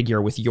stick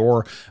figure with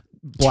your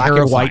black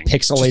and white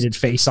pixelated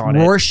face on it.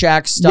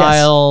 Rorschach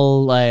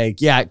style, like,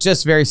 yeah,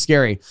 just very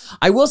scary.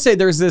 I will say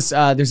there's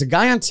a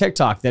guy on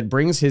TikTok that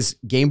brings his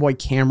Game Boy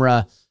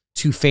camera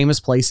to famous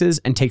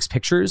places and takes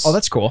pictures. Oh,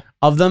 that's cool.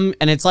 Of them.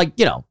 And it's like,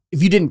 you know,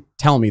 if you didn't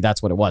tell me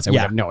that's what it was, I would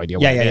have no idea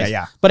what it is.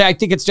 Yeah. But I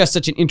think it's just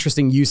such an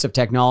interesting use of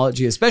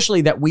technology,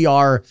 especially that we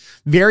are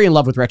very in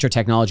love with retro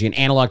technology and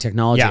analog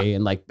technology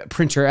and like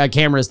printer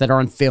cameras that are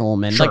on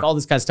film and like all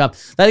this kind of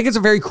stuff. I think it's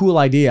a very cool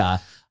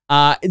idea.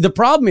 The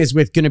problem is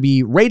with going to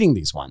be rating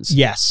these ones.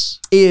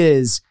 Yes.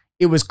 Is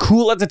it was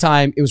cool at the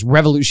time. It was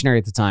revolutionary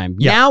at the time.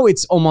 Yeah. Now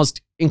it's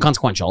almost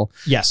inconsequential.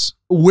 Yes.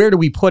 Where do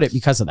we put it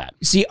because of that?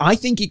 See, I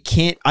think it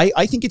can't,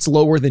 I think it's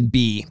lower than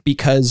B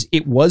because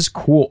it was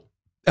cool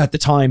at the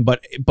time,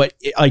 but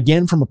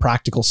again, from a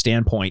practical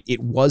standpoint, it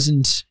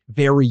wasn't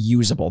very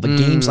usable. The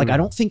games, like, I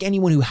don't think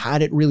anyone who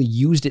had it really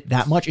used it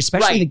that much,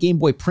 especially the Game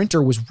Boy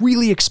printer was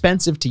really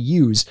expensive to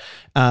use.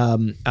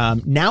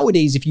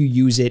 Nowadays, if you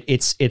use it,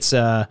 it's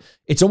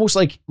almost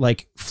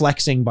like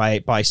flexing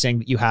by saying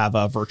that you have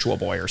a Virtual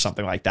Boy or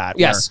something like that.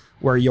 Yes.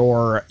 Where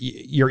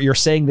you're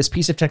saying this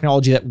piece of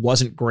technology that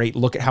wasn't great,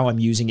 look at how I'm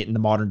using it in the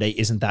modern day,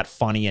 isn't that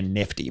funny and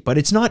nifty, but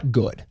it's not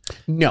good.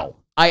 No.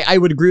 I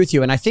would agree with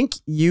you. And I think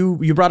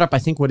you brought up, I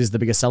think, what is the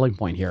biggest selling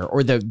point here,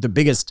 or the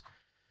biggest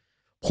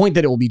point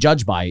that it will be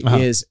judged by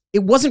is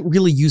it wasn't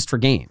really used for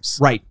games.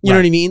 Right. You know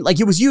what I mean? Like,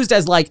 it was used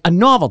as like a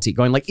novelty,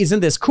 going like,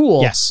 isn't this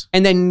cool? Yes.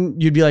 And then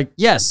you'd be like,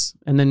 yes.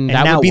 And then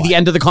that would be the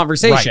end of the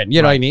conversation. Right,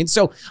 you know what I mean?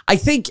 So I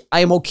think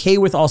I am okay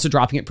with also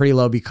dropping it pretty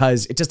low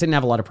because it just didn't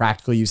have a lot of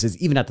practical uses,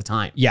 even at the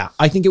time. Yeah.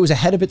 I think it was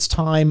ahead of its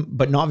time,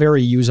 but not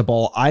very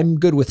usable. I'm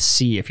good with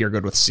C if you're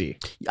good with C.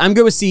 I'm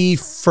good with C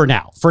for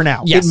now. For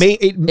now. Yes. If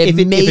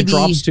it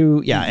drops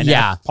to,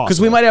 because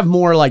we might have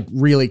more like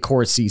really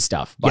core C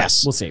stuff. But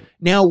yes. We'll see.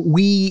 Now,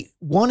 we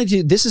wanted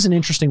to, this is an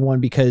interesting one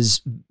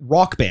because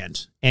Rock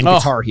Band and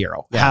Guitar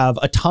Hero have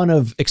a ton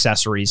of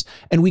accessories,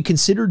 and we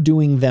considered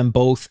doing them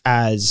both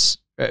as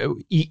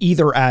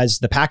either as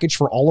the package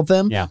for all of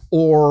them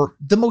or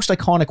the most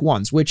iconic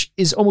ones, which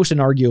is almost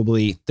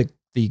inarguably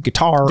the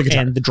guitar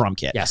and the drum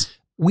kit. Yes.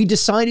 We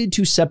decided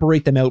to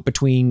separate them out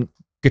between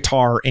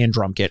guitar and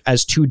drum kit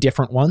as two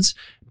different ones,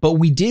 but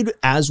we did,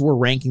 as we're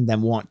ranking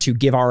them, want to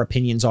give our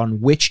opinions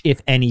on which,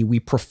 if any, we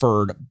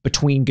preferred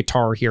between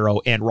Guitar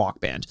Hero and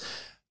Rock Band.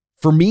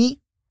 For me,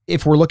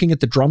 if we're looking at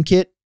the drum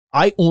kit,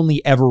 I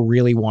only ever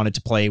really wanted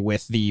to play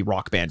with the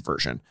Rock Band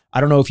version. I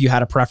don't know if you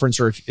had a preference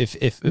or if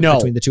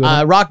between the two of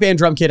them. Rock Band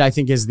drum kit, I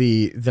think, is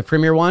the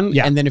premier one.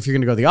 Yeah. And then if you're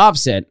going to go the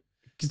opposite,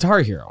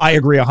 Guitar Hero. I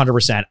agree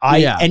 100%.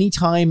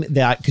 Anytime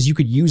that, because you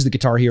could use the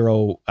Guitar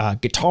Hero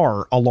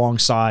guitar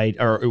alongside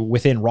or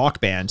within Rock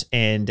Band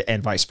and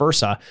vice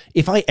versa.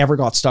 If I ever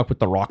got stuck with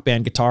the Rock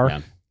Band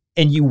guitar,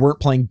 and you weren't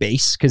playing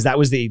bass, because that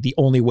was the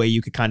only way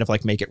you could kind of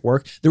like make it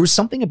work. There was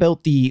something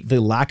about the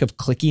lack of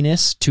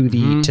clickiness to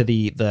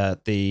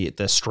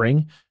the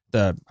string,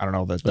 I don't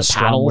know, the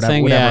paddle whatever,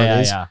 thing, whatever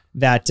it is,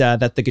 that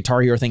the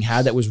Guitar Hero thing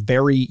had, that was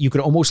very, you could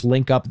almost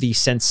link up the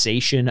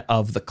sensation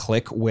of the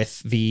click with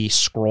the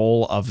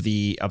scroll of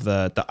the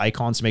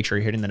icons to make sure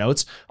you're hitting the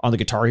notes on the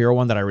Guitar Hero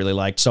one that I really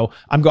liked. So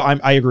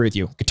I agree with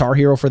you. Guitar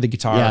Hero for the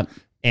guitar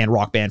and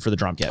Rock Band for the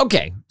drum kit.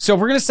 Okay. So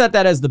if we're going to set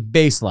that as the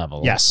base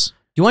level. Yes.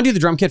 Do you want to do the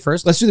drum kit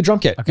first? Let's do the drum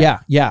kit. Okay.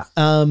 Yeah.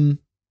 I'm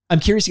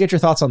curious to get your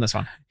thoughts on this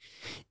one.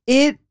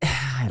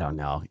 I don't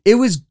know. It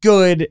was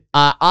good.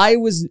 I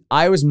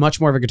was much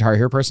more of a Guitar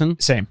Hero person.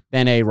 Same.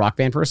 Than a Rock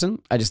Band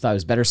person. I just thought it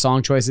was better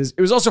song choices.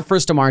 It was also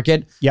first to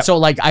market. Yep. So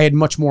like I had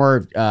much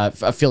more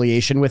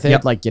affiliation with it.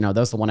 Yep. Like, you know, that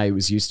was the one I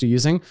was used to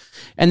using.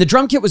 And the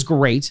drum kit was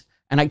great.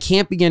 And I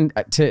can't begin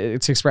to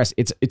express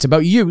it's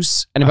about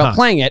use and about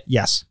playing it.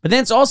 Yes. But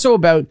then it's also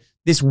about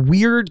this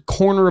weird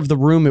corner of the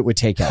room it would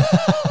take up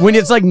when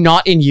it's like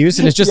not in use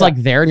and it's just like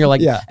there and you're like,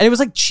 and it was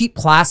like cheap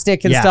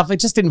plastic and stuff. It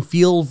just didn't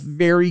feel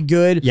very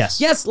good.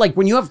 Yes. Like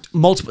when you have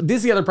multiple, this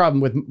is the other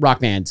problem with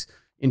Rock Band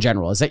in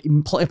general, is that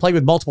you play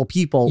with multiple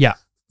people. You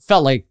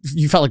felt like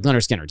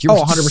Leonard Skinner. You were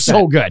 100%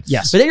 so good.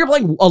 Yes. But then you're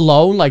playing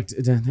alone, like,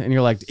 and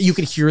you're like, you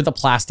could hear the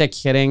plastic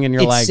hitting and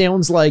you're like, it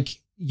sounds like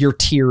your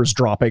tears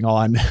dropping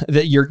on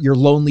your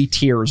lonely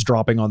tears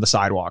dropping on the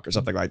sidewalk or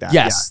something like that.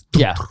 Yes.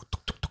 Yeah.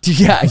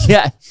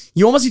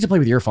 You almost need to play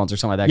with earphones or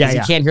something like that because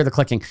you can't hear the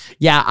clicking.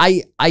 Yeah,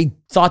 I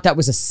thought that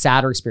was a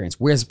sadder experience.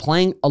 Whereas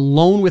playing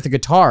alone with a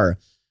guitar,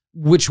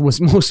 which was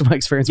most of my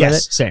experience with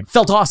it, same.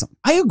 Felt awesome.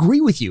 I agree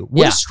with you.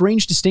 What a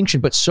strange distinction,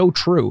 but so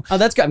true. Oh,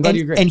 that's good. I'm glad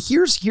you agree. And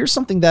here's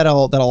something that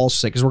I'll also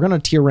say, because we're going to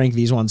tier rank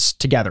these ones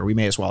together. We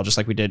may as well, just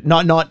like we did.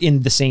 Not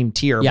in the same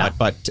tier,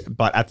 but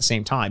at the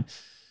same time.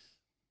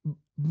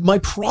 My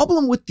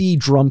problem with the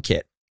drum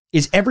kit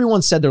is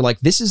everyone said they're like,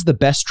 this is the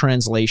best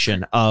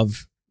translation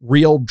of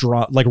real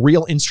drum, like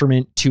real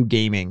instrument to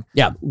gaming.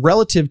 Yeah.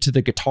 Relative to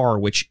the guitar,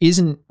 which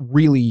isn't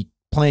really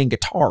playing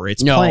guitar.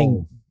 It's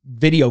playing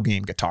video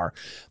game guitar.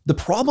 The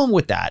problem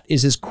with that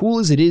is, as cool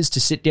as it is to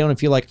sit down and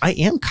feel like I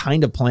am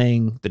kind of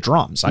playing the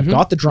drums. I've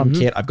got the drum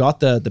kit, I've got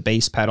the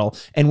bass pedal.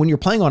 And when you're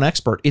playing on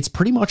expert, it's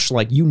pretty much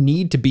like you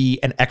need to be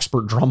an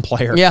expert drum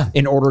player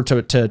in order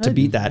to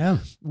beat that,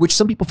 which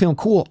some people feel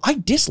cool. I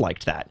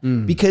disliked that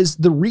because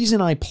the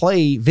reason I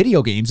play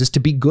video games is to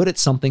be good at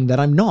something that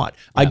I'm not.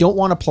 I don't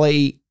want to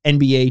play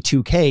NBA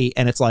 2K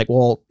and it's like,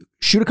 well,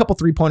 shoot a couple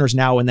 3-pointers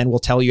now and then we'll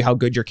tell you how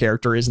good your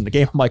character is in the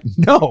game. I'm like,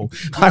 no,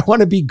 I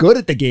want to be good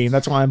at the game.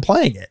 That's why I'm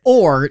playing it.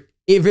 Or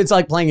if it's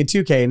like playing a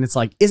 2K and it's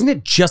like, isn't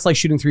it just like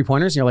shooting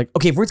 3-pointers? And you're like,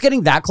 okay, if we're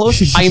getting that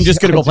close, I am just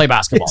going to go play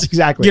basketball.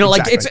 Exactly. You know,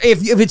 like if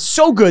it's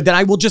so good, then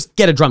I will just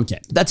get a drum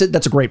kit. That's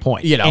a great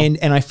point. You know,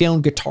 and I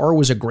found guitar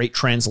was a great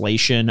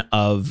translation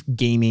of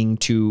gaming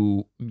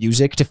to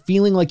music, to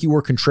feeling like you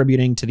were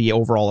contributing to the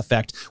overall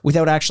effect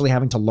without actually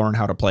having to learn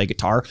how to play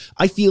guitar.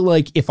 I feel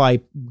like if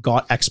I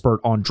got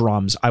expert on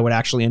drums, I would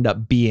actually end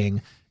up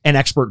being an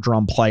expert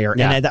drum player.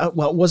 And that,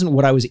 well, it wasn't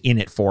what I was in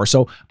it for.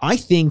 So I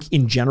think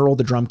in general,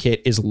 the drum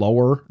kit is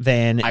lower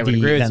than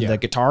the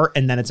guitar.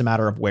 And then it's a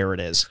matter of where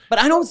it is. But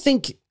I don't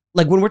think,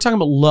 like when we're talking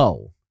about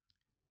low,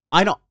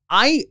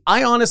 I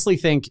honestly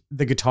think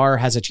the guitar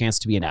has a chance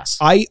to be an S.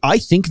 I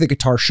think the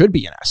guitar should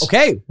be an S.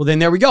 Okay. Well, then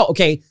there we go.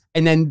 Okay.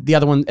 And then the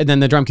other one, and then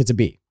the drum kit's a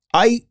B.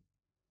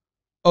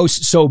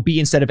 So B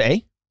instead of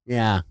A?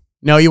 Yeah.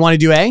 No, you want to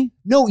do A?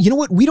 No, you know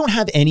what? We don't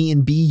have any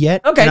in B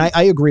yet. Okay. And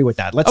I agree with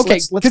that. Let's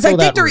because I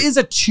think there is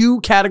a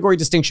 2-category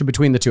distinction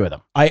between the two of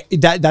them.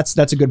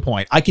 That's a good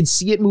point. I can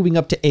see it moving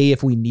up to A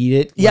if we need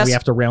it. Yes. We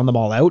have to round them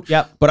all out.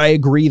 Yep. But I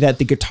agree that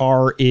the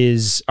guitar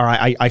is, or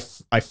I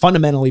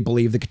fundamentally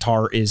believe the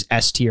guitar is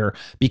S tier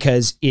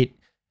because it,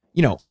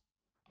 you know,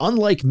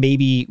 unlike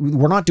maybe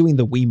we're not doing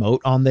the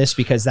Wiimote on this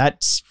because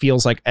that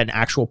feels like an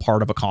actual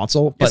part of a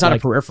console. But it's not like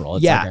a peripheral.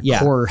 It's like a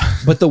core.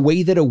 But the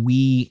way that a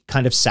Wii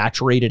kind of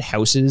saturated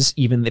houses,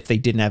 even if they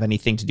didn't have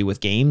anything to do with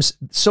games,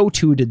 so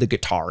too did the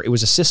guitar. It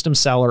was a system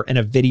seller and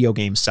a video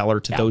game seller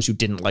to those who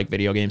didn't like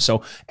video games.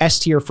 So S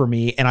tier for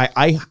me. And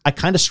I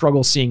kind of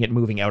struggle seeing it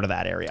moving out of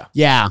that area.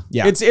 Yeah.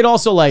 Yeah. It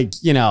also like,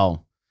 you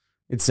know,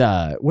 it's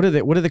what do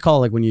they call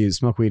it? Like when you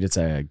smoke weed, it's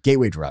a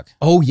gateway drug.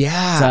 Oh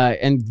yeah.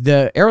 And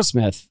the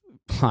Aerosmith,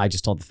 I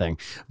just told the thing,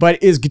 but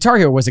Guitar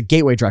Hero was a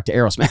gateway drug to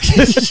Aerosmith.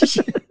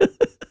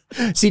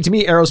 See, to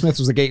me, Aerosmith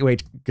was a gateway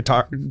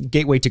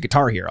to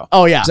Guitar Hero.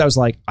 Oh yeah, because I was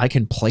like, I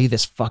can play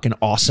this fucking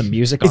awesome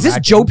music. Is this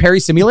Joe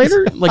Perry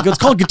Simulator? Like it's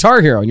called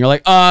Guitar Hero, and you're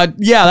like,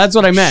 yeah, that's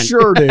what I meant.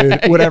 Sure,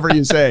 dude. Whatever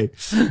you say.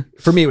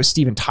 For me, it was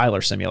Steven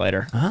Tyler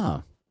Simulator.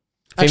 Oh,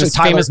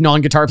 famous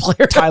non-guitar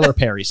player, Tyler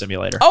Perry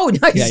Simulator. Oh,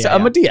 nice,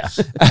 Medea.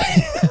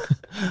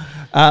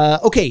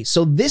 Okay,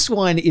 so this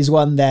one is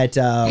one that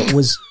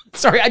was.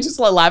 Sorry, I just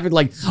laughing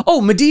like,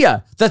 oh,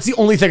 Medea. That's the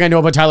only thing I know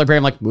about Tyler Perry.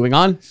 I'm like, moving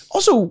on.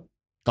 Also,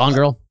 Gone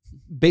Girl.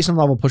 Based on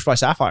the novel Pushed by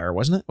Sapphire,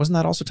 wasn't it? Wasn't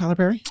that also Tyler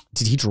Perry?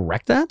 Did he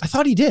direct that? I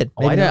thought he did.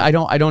 Oh, I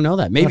don't know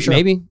that. Maybe,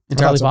 maybe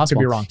entirely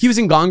possible. Could be wrong. He was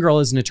in Gone Girl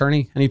as an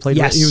attorney, and he played.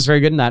 Yes. He was very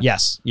good in that.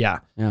 Yes,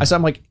 yeah. So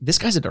I'm like, this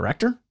guy's a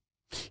director.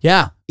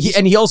 Yeah,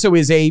 he also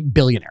is a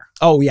billionaire.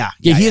 Oh yeah,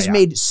 he has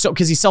made so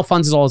because he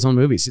self-funds all his own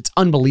movies. It's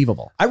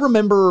unbelievable. I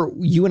remember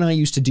you and I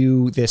used to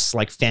do this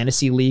like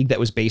fantasy league that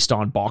was based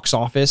on box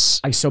office.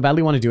 I so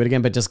badly want to do it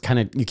again, but just kind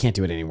of you can't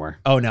do it anymore.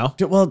 Oh no,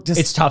 well,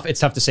 it's tough. It's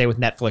tough to say with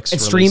Netflix,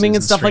 it's streaming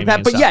and stuff like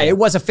that. But yeah, it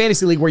was a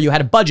fantasy league where you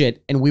had a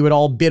budget and we would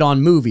all bid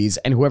on movies,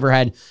 and you would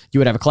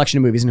have a collection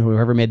of movies, and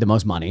whoever made the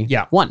most money,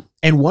 won.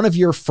 And one of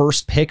your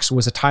first picks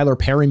was a Tyler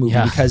Perry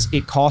movie because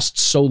it cost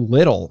so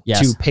little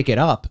to pick it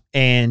up,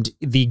 and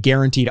the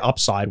guaranteed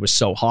upside was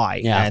so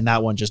high, and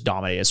that one just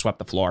dominated, swept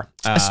the floor.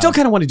 I still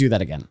kind of want to do that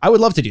again. I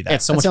would love to do that.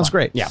 It's so much sounds fun.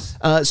 Great. Yeah.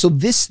 So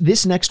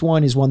this next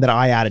one is one that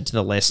I added to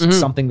the list. It's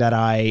something that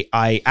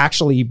I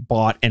actually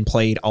bought and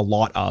played a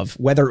lot of.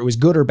 Whether it was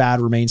good or bad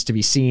remains to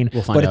be seen.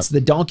 We'll find out. It's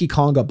the Donkey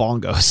Konga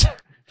Bongos,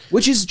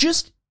 which is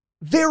just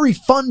very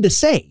fun to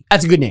say.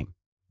 That's a good name.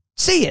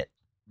 Say it.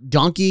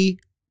 Donkey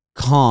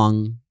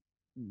Kong.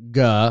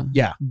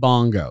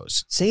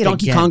 Bongos. Say it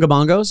Donkey again. Konga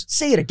Bongos.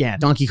 Say it again.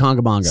 Donkey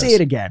Konga Bongos. Say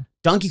it again.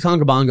 Donkey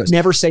Konga Bongos.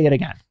 Never say it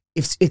again.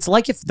 It's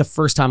like if the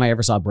first time I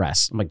ever saw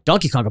breasts, I'm like,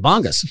 Donkey Konga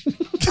Bongos.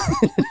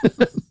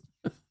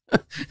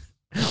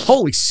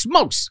 Holy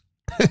smokes.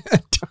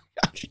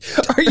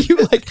 Are you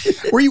like,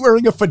 were you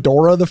wearing a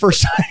fedora the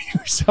first time you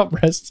saw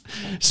breasts,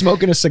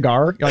 smoking a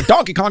cigar? You're like,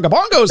 Donkey Konga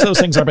Bongos, those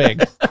things are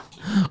big.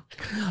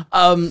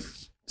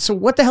 So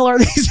what the hell are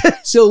these?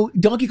 So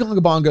Donkey Konga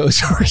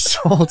Bongos were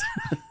sold.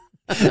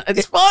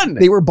 It's fun.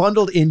 They were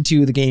bundled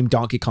into the game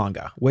Donkey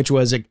Konga, which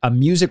was a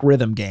music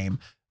rhythm game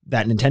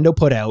that Nintendo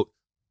put out,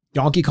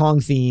 Donkey Kong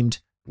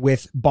themed,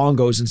 with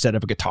bongos instead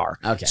of a guitar.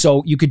 Okay.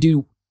 So you could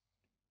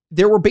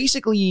there were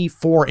basically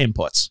 4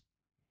 inputs.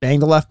 Bang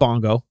the left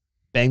bongo,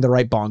 bang the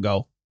right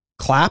bongo,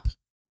 clap,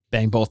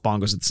 bang both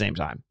bongos at the same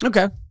time.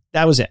 Okay.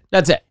 That was it.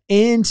 That's it.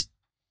 And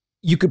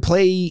you could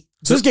play.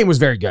 So this game was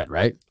very good,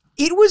 right?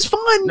 It was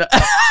fun.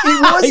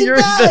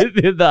 It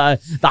wasn't bad.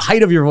 The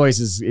height of your voice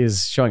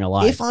is showing a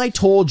lot. If I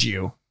told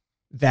you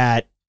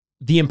that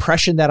the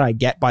impression that I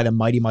get by the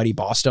Mighty Mighty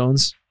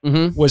Bosstones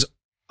was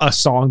a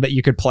song that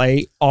you could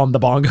play on the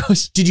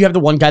bongos. Did you have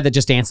the one guy that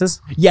just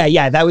dances?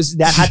 Yeah.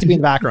 That had to be in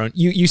the background.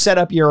 You set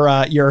up your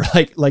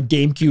like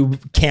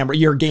GameCube camera,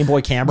 your Game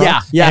Boy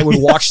camera. Yeah. And it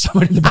would watch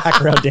someone in the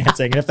background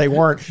dancing. And if they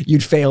weren't,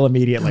 you'd fail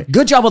immediately.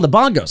 Good job on the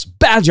bongos.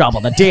 Bad job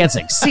on the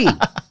dancing. C.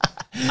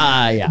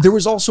 Yeah. There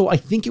was also, I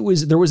think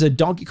there was a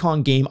Donkey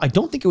Kong game. I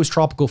don't think it was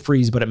Tropical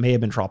Freeze, but it may have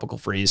been Tropical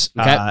Freeze,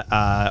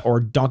 or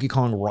Donkey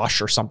Kong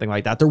Rush or something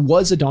like that. There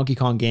was a Donkey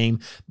Kong game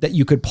that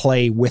you could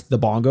play with the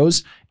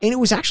bongos, and it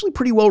was actually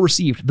pretty well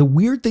received. The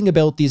weird thing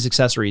about these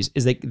accessories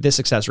is that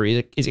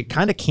it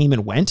kind of came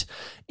and went,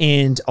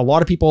 and a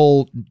lot of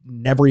people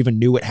never even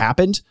knew it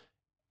happened.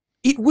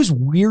 It was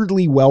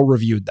weirdly well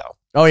reviewed though.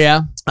 Oh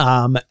yeah.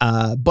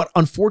 But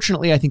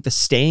unfortunately, I think the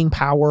staying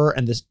power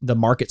and the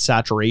market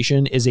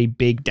saturation is a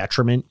big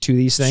detriment to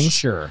these things.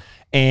 Sure.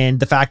 And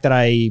the fact that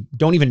I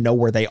don't even know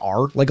where they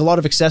are, like a lot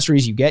of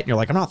accessories you get, and you're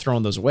like, I'm not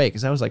throwing those away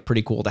because that was like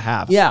pretty cool to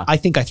have. Yeah. I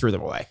think I threw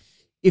them away.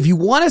 If you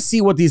want to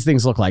see what these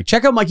things look like,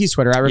 check out Mikey's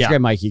Twitter,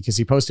 Retrograde Mikey, because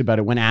he posted about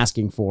it when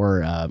asking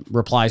for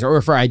replies or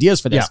for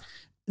ideas for this. Yeah.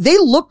 They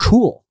look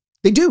cool.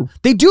 They do.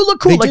 They do look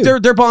cool. They're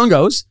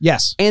bongos.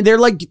 Yes. And they're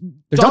like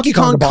Donkey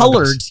Kong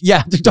colored.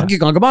 Yeah. They're Donkey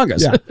Kong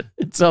bongos. Yeah.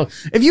 So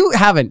if you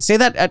haven't, say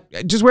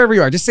that just wherever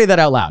you are, just say that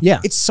out loud. Yeah.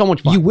 It's so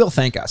much fun. You will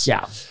thank us.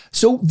 Yeah.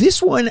 So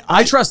this one,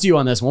 I trust you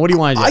on this one. What do you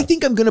want to do? I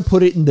think I'm going to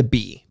put it in the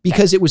B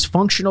because it was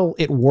functional.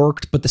 It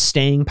worked, but the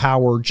staying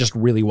power just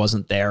really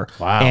wasn't there.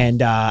 Wow.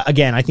 And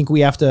again, I think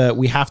we have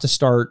to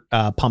start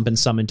pumping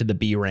some into the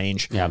B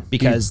range. Yeah.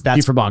 Because that's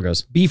B for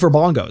bongos. B for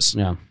bongos.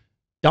 Yeah.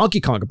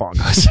 Donkey Kong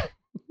bongos.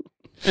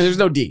 And there's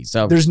no D,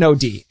 so there's no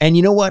D. And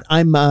you know what?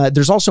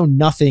 There's also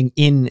nothing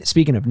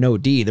speaking of no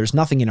D, there's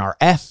nothing in our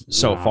F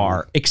so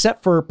far,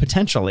 except for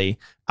potentially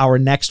our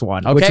next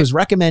one, which was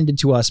recommended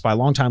to us by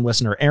longtime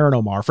listener Aaron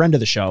Omar, friend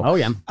of the show. Oh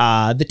yeah.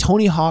 The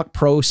Tony Hawk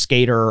Pro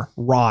Skater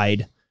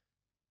Ride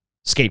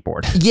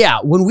skateboard.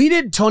 Yeah. When we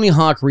did Tony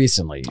Hawk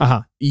recently,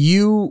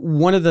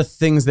 one of the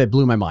things that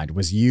blew my mind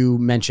was you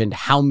mentioned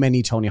how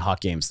many Tony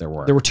Hawk games there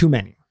were. There were too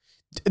many.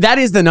 That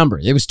is the number.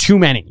 It was too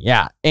many.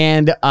 Yeah.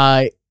 And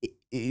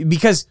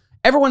because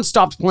everyone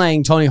stopped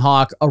playing Tony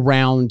Hawk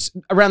around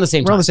the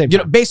same time. You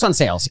know, based on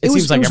sales. It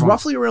seems like it was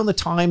roughly around the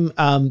time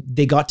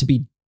they got to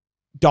be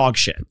dog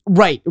shit.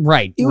 Right.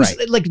 It was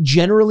like,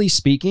 generally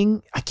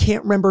speaking, I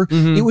can't remember.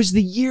 It was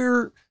the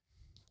year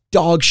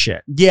dog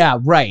shit. Yeah,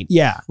 right.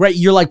 Yeah. Right.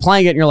 You're like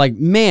playing it and you're like,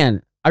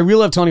 man, I really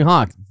love Tony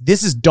Hawk.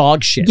 This is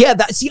dog shit. Yeah,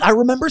 I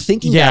remember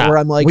thinking that where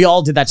I'm like, we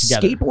all did that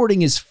together.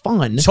 Skateboarding is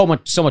fun. So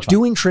much fun.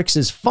 Doing tricks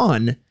is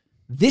fun.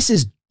 This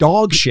is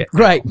dog shit.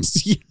 Right.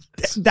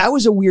 That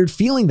was a weird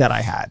feeling that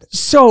I had.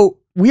 So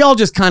we all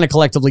just kind of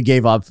collectively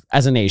gave up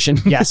as a nation.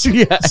 Yes.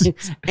 Yes.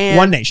 And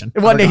One nation.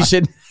 One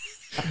nation.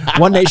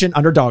 One nation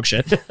under dog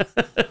shit.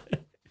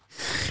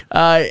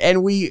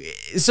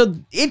 So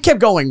it kept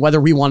going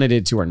whether we wanted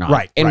it to or not.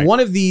 Right. And one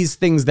of these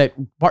things that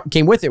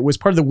came with it was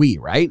part of the Wii,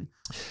 right?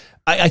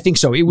 I think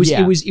so. It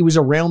was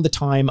around the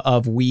time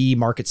of Wii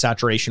market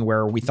saturation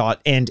where we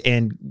thought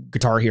and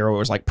Guitar Hero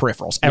was like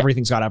peripherals.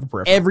 Everything's got to have a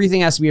peripheral.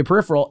 Everything has to be a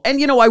peripheral.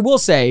 And I will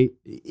say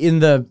in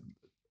the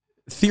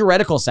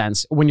theoretical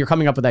sense, when you're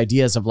coming up with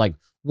ideas of like,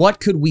 what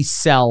could we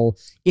sell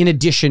in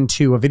addition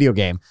to a video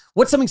game?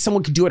 What's something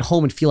someone could do at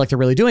home and feel like they're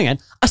really doing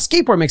it? A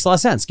skateboard makes a lot of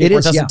sense.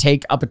 Skateboard doesn't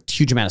take up a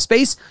huge amount of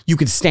space. You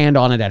could stand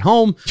on it at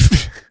home.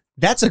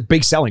 That's a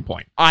big selling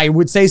point. I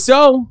would say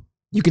so.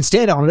 You can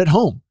stand on it at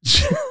home.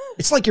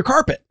 It's like your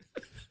carpet.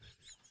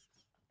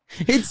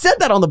 It said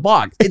that on the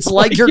box. It's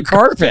like your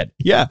carpet.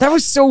 Yeah. That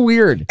was so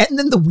weird. And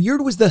then the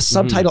weird was the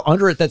subtitle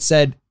under it that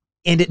said,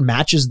 and it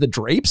matches the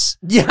drapes.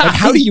 Yeah. Like,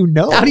 how do you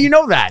know? How do you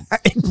know that?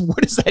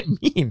 What does that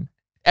mean?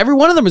 Every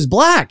one of them is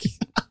black.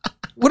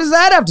 What does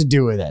that have to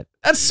do with it?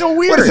 That's so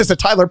weird. What is this, a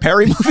Tyler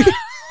Perry movie?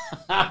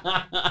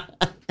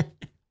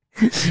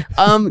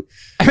 I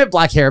meant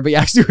black hair, but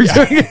yeah, I see what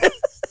you're doing.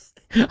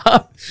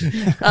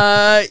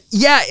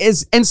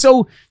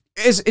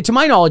 To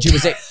my knowledge, it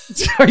was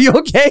are you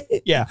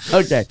okay? Yeah.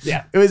 Okay.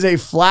 Yeah. It was a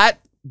flat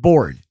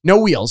board, no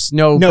wheels,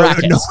 no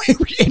brackets. No,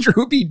 Andrew, it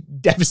would be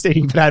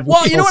devastating if it had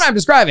wheels. Well, you know what I'm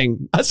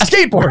describing? A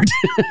skateboard.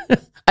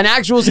 An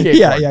actual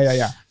skateboard.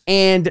 Yeah.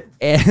 And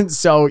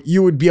so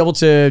you would be able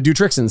to do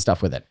tricks and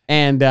stuff with it.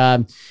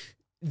 And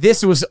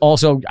this was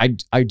also,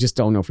 I just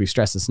don't know if we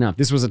stressed this enough.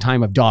 This was a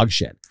time of dog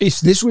shit.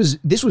 This was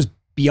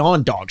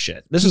beyond dog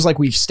shit. This was like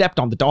we've stepped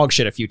on the dog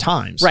shit a few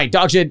times. Right.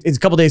 Dog shit is a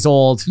couple days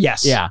old.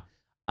 Yes. Yeah.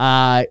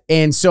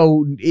 And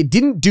so it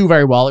didn't do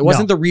very well. It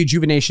wasn't the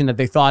rejuvenation that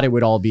they thought it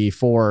would all be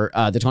for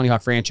the Tony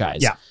Hawk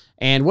franchise. Yeah.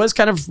 And was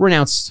kind of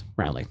renounced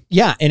roundly.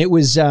 Yeah. And it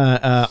was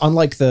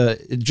unlike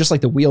just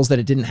like the wheels that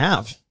it didn't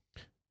have.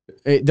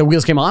 The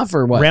wheels came off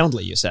or what?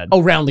 Roundly, you said.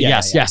 Oh, Roundly.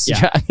 Yeah, yes.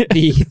 yeah.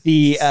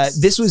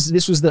 This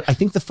was I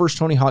think the first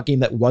Tony Hawk game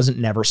that wasn't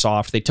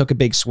Neversoft. They took a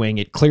big swing.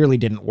 It clearly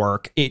didn't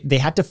work. They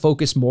had to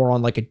focus more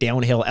on like a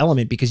downhill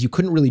element because you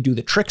couldn't really do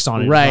the tricks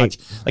on it. Right.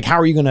 Like how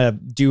are you gonna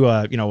do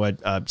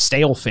a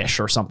stale fish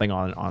or something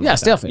on Yeah,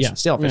 stale fish. Yeah,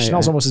 stale fish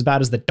smells almost as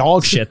bad as the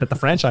dog shit that the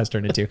franchise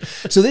turned into.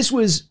 So this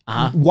was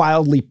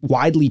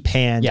widely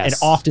panned and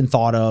often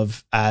thought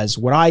of as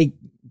what I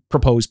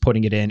propose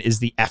putting it in is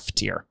the F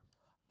tier.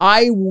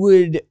 I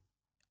would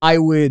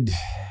agree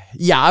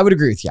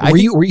with you.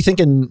 Were you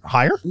thinking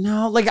higher?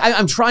 No, like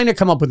I'm trying to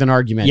come up with an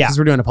argument because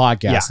we're doing a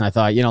podcast and I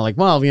thought,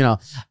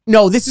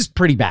 no, this is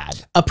pretty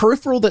bad. A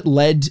peripheral that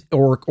led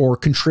or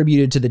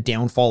contributed to the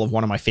downfall of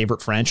one of my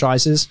favorite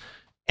franchises,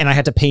 and I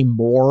had to pay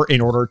more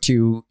in order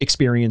to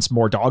experience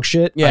more dog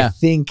shit. Yeah. I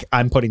think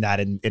I'm putting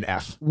that in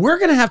F. We're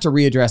going to have to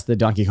readdress the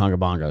Donkey Konga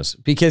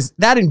bongos because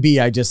that in B,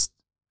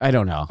 I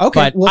don't know.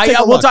 Okay, but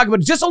we'll talk about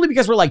it just only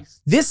because we're like,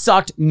 this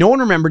sucked. No one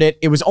remembered it.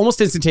 It was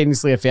almost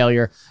instantaneously a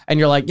failure. And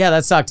you're like, yeah,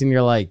 that sucked. And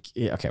you're like,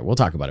 yeah, okay, we'll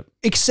talk about it.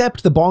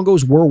 Except the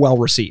bongos were well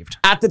received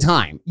at the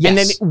time. Yes. And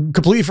then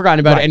completely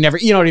forgotten about it and never,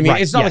 you know what I mean?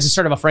 Right. It's not like it's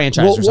sort of a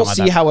franchise or something. We'll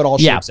see how it all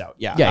shapes out.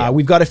 Yeah.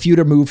 We've got a few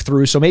to move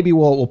through. So maybe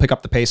we'll pick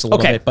up the pace a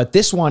little bit. But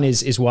this one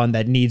is one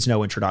that needs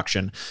no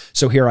introduction.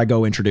 So here I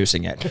go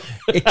introducing it.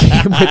 It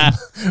came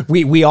with,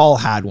 we all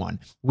had one.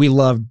 We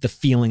loved the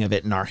feeling of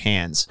it in our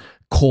hands.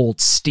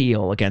 Cold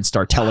steel against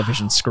our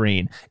television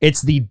screen.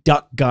 It's the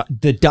duck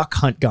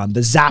hunt gun, the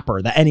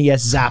Zapper, the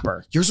NES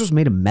Zapper. Yours was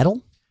made of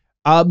metal?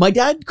 My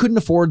dad couldn't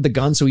afford the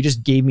gun, so he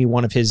just gave me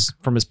one of his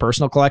from his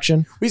personal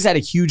collection. We just had a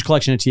huge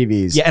collection of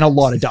TVs. Yeah, and a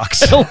lot of ducks.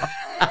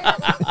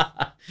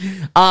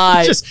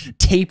 Just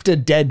taped a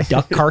dead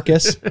duck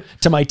carcass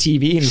to my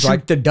TV, and he's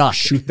like, the duck.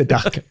 Shoot the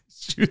duck.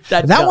 Shoot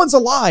that one's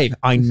alive.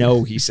 I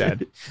know, he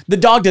said. The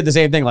dog did the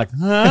same thing, like,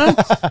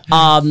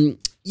 huh?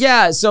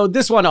 Yeah, so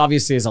this one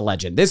obviously is a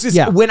legend. This is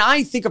when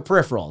I think of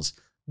peripherals.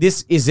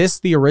 Is this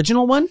the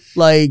original one?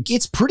 Like,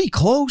 it's pretty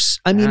close.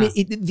 I mean,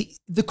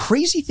 the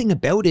crazy thing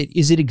about it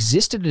is it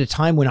existed at a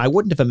time when I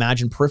wouldn't have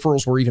imagined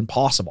peripherals were even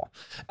possible.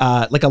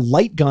 Like a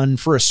light gun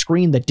for a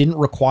screen that didn't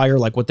require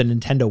like what the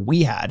Nintendo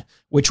Wii had,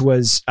 which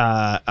was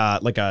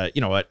like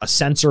a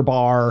sensor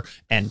bar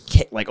and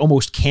like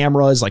almost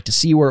cameras, like to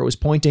see where it was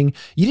pointing.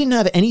 You didn't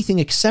have anything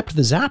except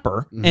the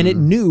Zapper, and it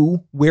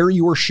knew where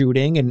you were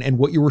shooting and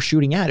what you were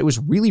shooting at. It was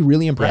really,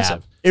 really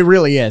impressive. Yeah, it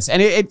really is,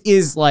 and it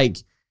is like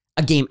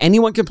a game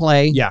anyone can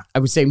play. Yeah. I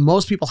would say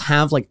most people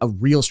have like a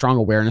real strong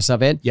awareness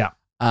of it. Yeah.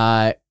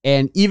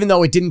 And even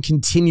though it didn't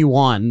continue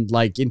on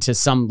like into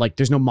some, like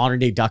there's no modern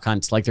day duck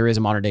hunts like there is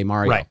a modern day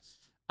Mario. Right.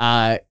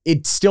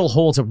 It still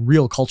holds a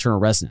real cultural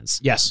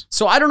resonance. Yes.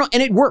 So I don't know.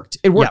 And it worked.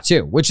 It worked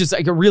too, which is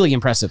like a really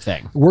impressive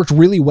thing. It worked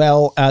really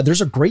well. There's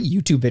a great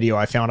YouTube video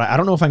I found. I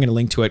don't know if I'm going to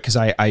link to it because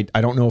I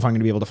don't know if I'm going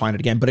to be able to find it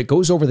again, but it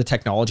goes over the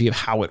technology of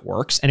how it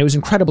works. And it was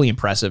incredibly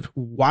impressive,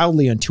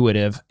 wildly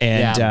intuitive.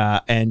 And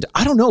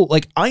I don't know,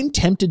 like I'm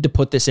tempted to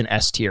put this in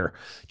S tier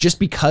just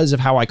because of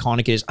how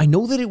iconic it is. I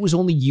know that it was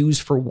only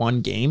used for one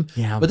game,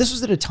 but this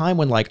was at a time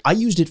when like I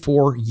used it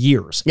for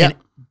years. Yeah. And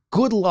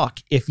good luck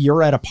if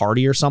you're at a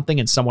party or something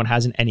and someone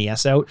has an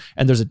NES out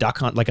and there's a duck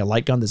hunt, like a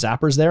light gun, the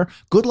Zapper's there.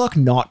 Good luck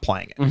not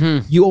playing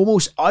it. You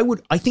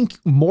I think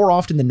more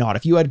often than not,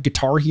 if you had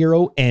Guitar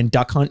Hero and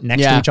Duck Hunt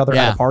next to each other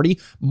at a party,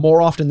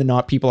 more often than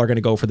not, people are going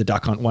to go for the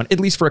Duck Hunt one,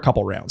 at least for a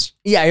couple rounds.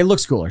 Yeah, it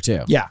looks cooler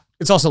too. Yeah.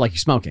 It's also like you're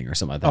smoking or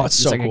something like that. Oh, it's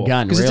so like cool. a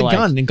gun. Because it's a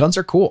gun and guns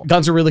are cool.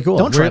 Guns are really cool.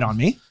 Don't try it on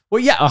me. Well,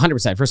 yeah,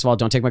 100%. First of all,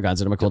 don't take my guns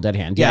into my cool dead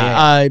hand.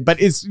 Yeah.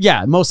 But it's,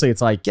 mostly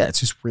it's like,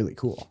 it's just really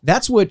cool.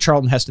 That's what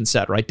Charlton Heston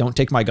said, right? Don't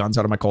take my guns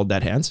out of my cold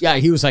dead hands. Yeah,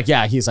 he's like,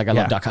 I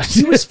love duck hunts.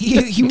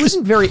 He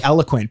wasn't very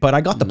eloquent, but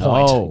I got the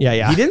point.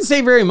 Yeah. He didn't say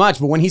very much,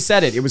 but when he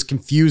said it, it was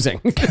confusing.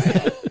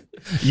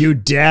 You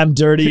damn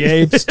dirty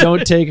apes.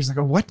 Don't take it. It's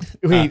like, what?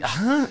 Wait,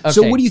 huh? Okay.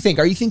 So what do you think?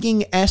 Are you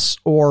thinking S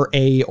or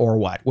A or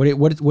what?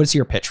 What's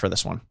your pitch for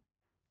this one?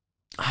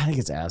 I think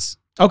it's S.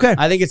 Okay.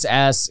 I think it's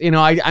S. You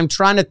know, I'm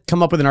trying to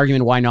come up with an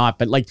argument why not,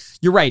 but like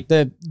you're right.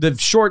 The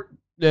short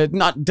didn't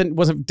have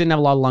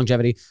a lot of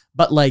longevity,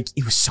 but like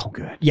it was so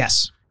good.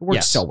 Yes. It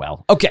worked so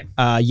well. Okay.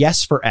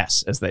 Yes for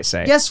S, as they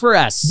say. Yes for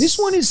S. This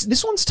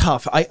one's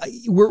tough.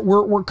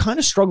 We're kind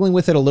of struggling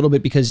with it a little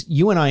bit because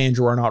you and I,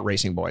 Andrew, are not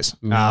racing boys.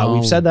 No.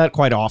 We've said that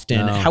quite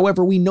often. No.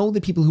 However, we know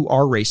that people who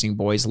are racing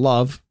boys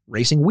love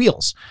racing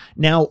wheels.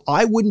 Now,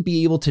 I wouldn't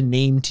be able to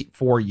name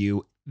for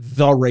you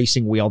the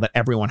racing wheel that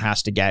everyone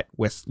has to get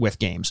with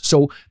games.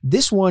 So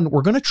this one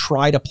we're going to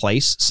try to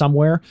place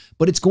somewhere,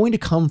 but it's going to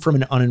come from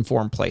an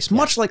uninformed place,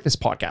 much like this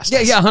podcast.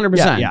 Yeah,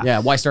 100%. Yeah.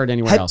 Why start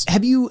anywhere else?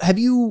 Have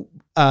you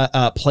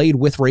played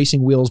with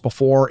racing wheels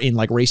before in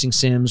like racing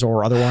sims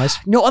or otherwise?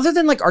 No, other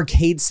than like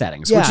arcade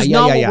settings, which is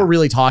not what we're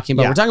really talking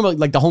about. We're talking about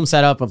like the home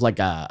setup of like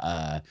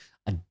a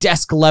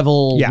desk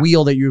level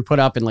wheel that you put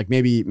up and like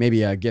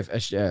maybe a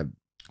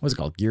what's it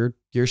called? Gear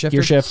shift?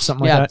 Gear shift,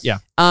 something like that. Yeah.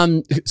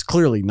 It's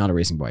clearly not a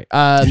racing boy.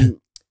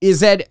 Is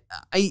that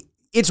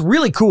it's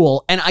really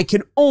cool, and I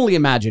can only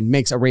imagine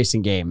makes a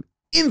racing game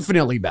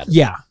infinitely better.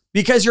 Yeah.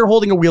 Because you're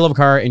holding a wheel of a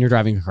car and you're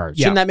driving a car.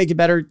 Shouldn't that make it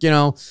better? You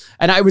know?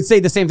 And I would say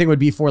the same thing would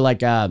be for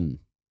like a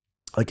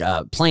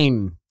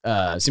plane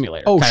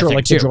simulator. Oh, sure,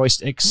 like the too.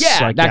 joysticks.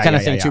 Yeah, like, that kind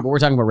of thing too. But we're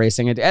talking about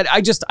racing. And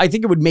I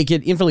think it would make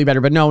it infinitely better,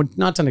 but no,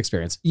 not ton of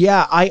experience.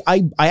 Yeah,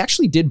 I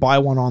actually did buy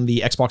one on the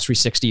Xbox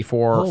 360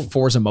 for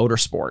Forza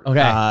Motorsport.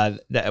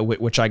 Okay.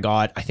 Which I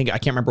got, I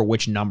can't remember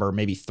which number,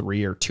 maybe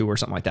 3 or 2 or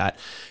something like that.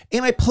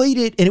 And I played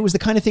it, and it was the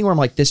kind of thing where I'm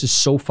like, this is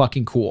so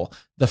fucking cool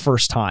the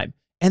first time.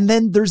 And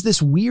then there's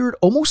this weird,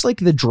 almost like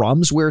the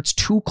drums, where it's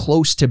too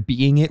close to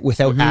being it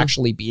without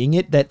actually being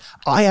it, that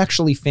I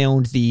actually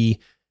found the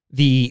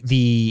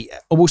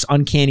almost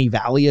uncanny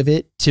valley of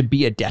it to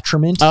be a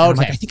detriment. Oh, okay. I'm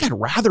like, I think I'd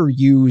rather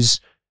use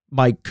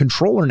my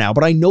controller now,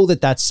 but I know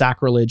that that's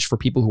sacrilege for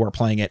people who are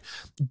playing it.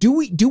 Do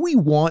we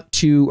want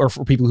to, or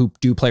for people who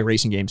do play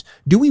racing games,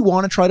 do we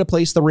want to try to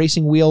place the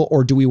racing wheel,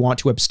 or do we want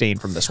to abstain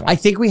from this one? I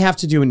think we have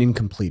to do an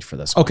incomplete for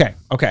this one. Okay.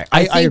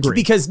 I agree.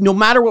 Because no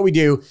matter what we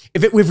do,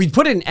 if we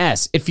put it in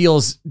S, it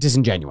feels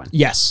disingenuous.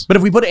 Yes. But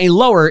if we put it a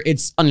lower,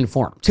 it's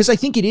uninformed. Because I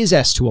think it is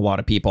S to a lot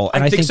of people.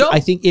 And I think I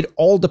think it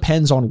all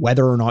depends on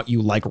whether or not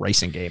you like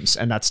racing games,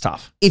 and that's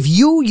tough. If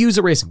you use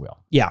a racing wheel,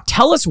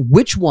 tell us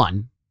which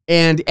one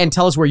and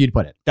tell us where you'd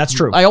put it. That's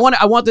true. I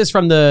want this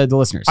from the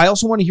listeners. I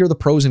also want to hear the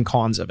pros and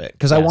cons of it,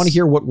 because I want to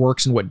hear what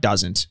works and what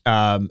doesn't.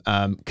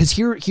 Because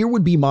here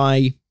would be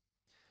my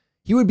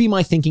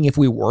thinking if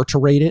we were to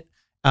rate it.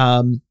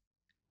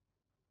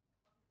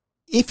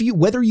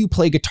 Whether you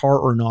play guitar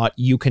or not,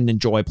 you can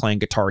enjoy playing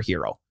Guitar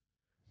Hero,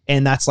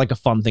 and that's like a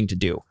fun thing to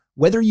do.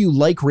 Whether you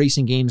like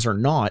racing games or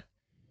not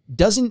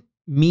doesn't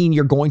mean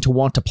you're going to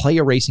want to play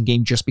a racing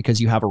game just because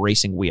you have a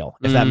racing wheel,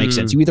 if that makes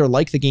sense. You either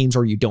like the games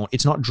or you don't.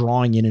 It's not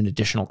drawing in an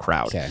additional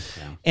crowd. Okay,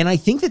 yeah. And I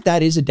think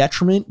that is a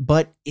detriment,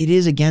 but it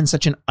is, again,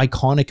 such an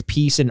iconic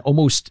piece and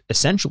almost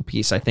essential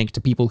piece, I think,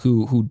 to people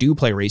who do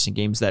play racing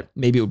games, that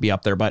maybe it would be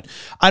up there. But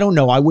I don't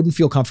know. I wouldn't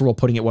feel comfortable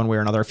putting it one way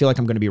or another. I feel like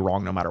I'm going to be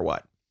wrong no matter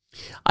what.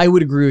 I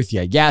would agree with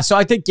you. Yeah. So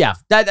I think,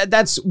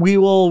 that's,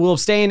 we'll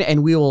abstain,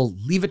 and we will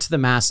leave it to the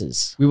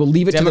masses. We will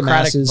leave it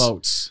Democratic to the masses.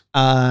 Votes.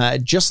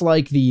 Just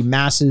like the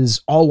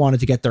masses all wanted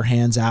to get their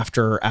hands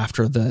after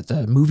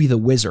the movie The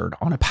Wizard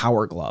on a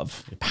Power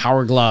Glove.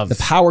 Power Glove. The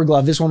Power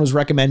Glove. This one was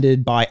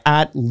recommended by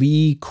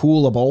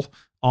 @LeeCoolable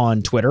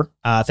on Twitter.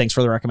 Thanks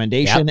for the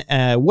recommendation.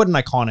 Yep. What an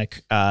iconic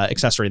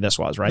accessory this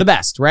was, right? The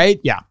best, right?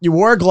 Yeah. You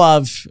wore a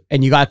glove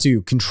and you got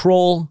to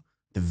control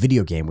the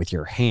video game with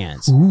your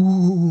hands.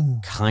 Ooh.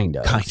 Kind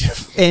of.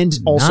 And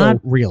also not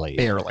really.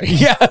 Barely.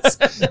 Yes.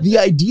 The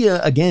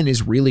idea, again,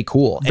 is really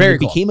cool. Very and it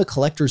cool. became a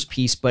collector's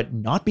piece, but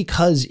not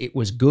because it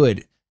was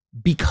good,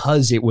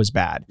 because it was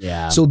bad.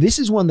 Yeah. So this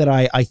is one that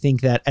I think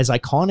that, as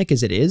iconic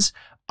as it is,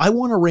 I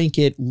want to rank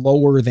it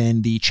lower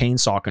than the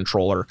chainsaw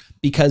controller,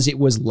 because it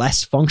was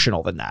less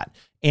functional than that.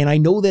 And I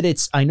know that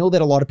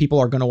a lot of people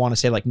are going to want to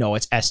say, like, no,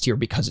 it's S tier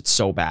because it's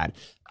so bad.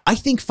 I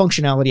think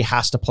functionality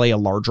has to play a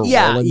larger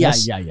role in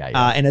this.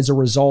 And as a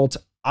result,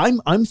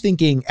 I'm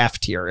thinking F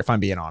tier, if I'm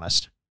being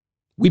honest.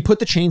 We put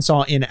the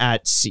chainsaw in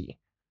at C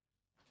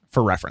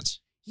for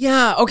reference.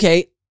 Yeah,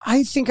 okay.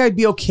 I think I'd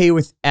be okay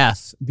with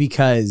F,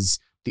 because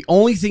the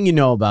only thing you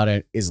know about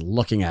it is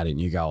looking at it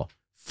and you go,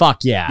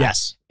 fuck yeah.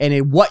 Yes.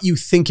 And what you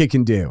think it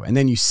can do. And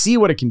then you see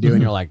what it can do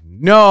and you're like,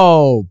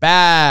 no,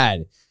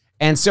 bad.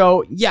 And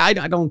so, yeah, I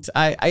think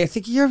I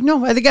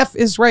think F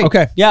is right.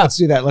 Okay. Yeah. Let's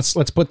do that. Let's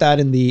put that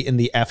in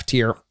the F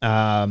tier.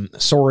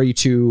 Sorry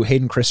to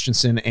Hayden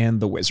Christensen and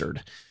The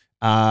Wizard.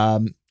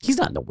 He's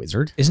not in The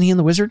Wizard. Isn't he in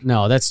The Wizard?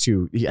 No, that's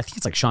too, I think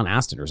it's like Sean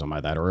Astin or something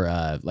like that.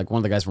 Or like one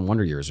of the guys from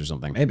Wonder Years or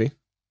something. Maybe.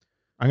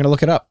 I'm going to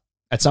look it up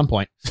at some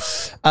point.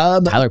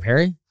 Tyler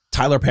Perry?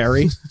 Tyler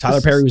Perry.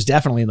 Tyler Perry was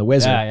definitely in The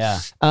Wizard. Yeah.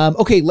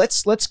 Okay,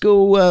 let's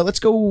go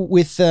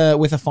with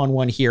a fun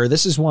one here.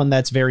 This is one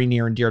that's very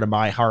near and dear to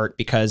my heart,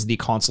 because the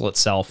console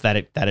itself that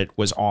it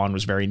was on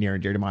was very near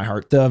and dear to my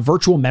heart. The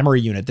virtual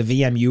memory unit, the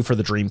VMU for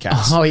the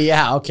Dreamcast. Oh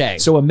yeah, okay.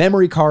 So a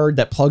memory card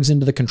that plugs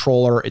into the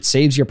controller, it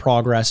saves your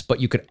progress,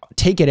 but you could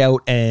take it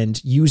out and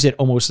use it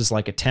almost as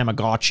like a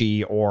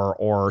Tamagotchi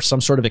or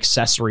some sort of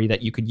accessory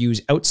that you could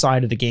use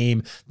outside of the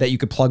game that you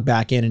could plug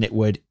back in, and it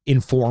would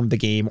inform the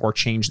game or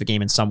change the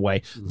game in some way.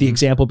 Mm-hmm. The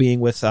example being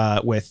with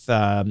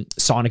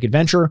Sonic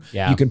Adventure.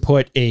 Yeah. You can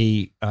put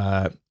a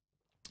I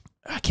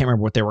can't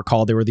remember what they were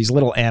called. They were these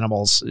little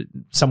animals.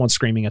 Someone's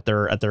screaming at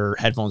their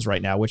headphones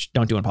right now, which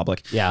don't do in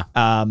public. Yeah.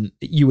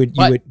 You would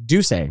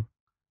do say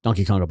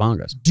Donkey Konga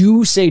Bongos.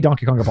 Do say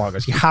Donkey Konga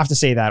Bongos. You have to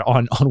say that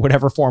on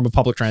whatever form of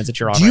public transit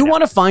you're on. Do you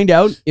want to find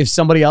out if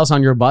somebody else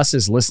on your bus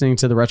is listening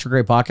to the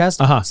Retrograde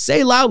podcast?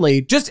 Say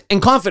loudly, just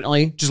and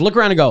confidently, just look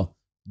around and go,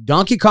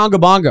 Donkey Konga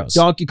Bongos.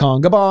 Donkey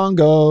Konga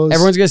Bongos.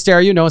 Everyone's going to stare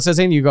at you. No one says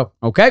anything. You go,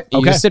 okay.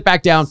 You just sit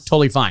back down.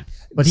 Totally fine.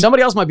 But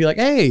somebody else might be like,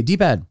 hey,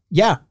 D-pad.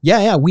 Yeah.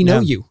 We know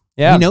you.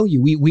 Yeah. We know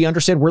you. We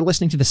understand. We're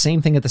listening to the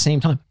same thing at the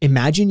same time.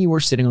 Imagine you were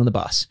sitting on the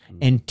bus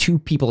and two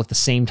people at the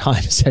same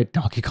time said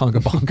Donkey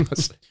Konga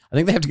Bongos. I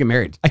think they have to get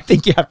married. I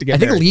think you have to get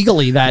married. I think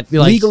legally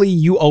legally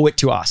you owe it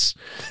to us.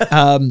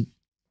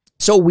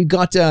 So we've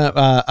got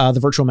the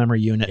virtual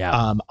memory unit.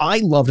 Yeah. I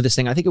loved this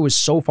thing. I think it was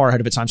so far ahead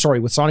of its time. Sorry,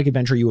 with Sonic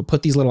Adventure, you would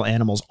put these little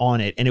animals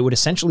on it, and it would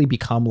essentially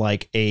become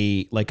like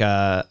a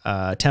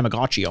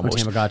Tamagotchi almost.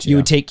 Tamagotchi, you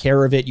would take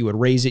care of it, you would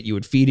raise it, you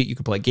would feed it, you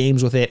could play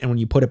games with it, and when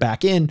you put it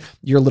back in,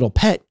 your little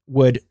pet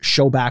would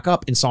show back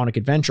up in Sonic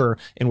Adventure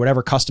in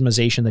whatever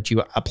customization that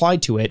you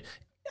applied to it,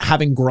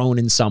 having grown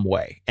in some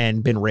way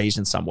and been raised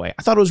in some way.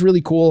 I thought it was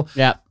really cool.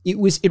 Yeah.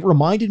 It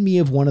reminded me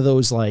of one of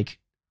those like,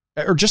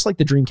 or just like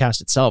the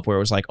Dreamcast itself, where it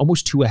was like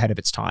almost too ahead of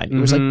its time. It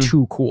was like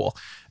too cool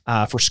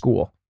for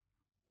school.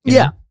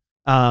 Yeah.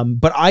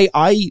 But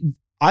I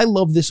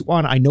love this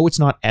one. I know it's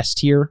not S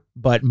tier,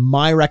 but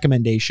my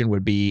recommendation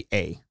would be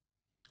A.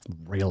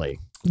 Really?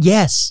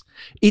 Yes.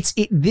 It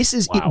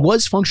Wow.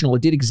 was functional.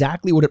 It did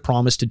exactly what it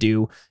promised to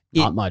do.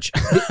 Not much.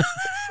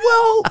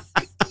 Well,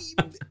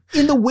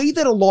 in the way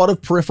that a lot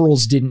of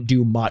peripherals didn't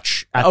do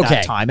much at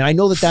that time. And I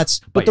know that's,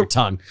 but your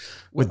tongue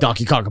with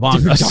Donkey Kong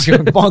bongos. Donkey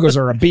Kong bongos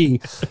are a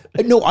B.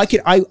 No,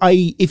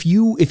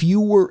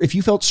 if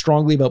you felt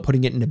strongly about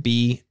putting it in a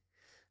B.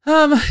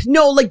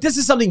 No, like this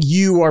is something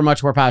you are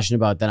much more passionate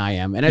about than I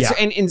am. And it's,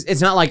 and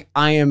it's not like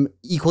I am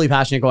equally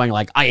passionate going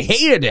like, I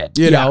hated it,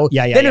 you know?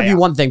 Then it'd be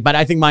one thing, but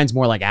I think mine's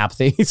more like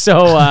apathy.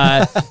 So,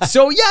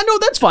 so yeah, no,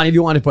 that's fine. If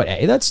you want to put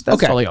A, that's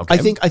okay. Totally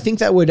okay. I think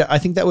that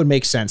would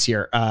make sense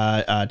here,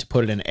 to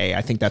put it in A.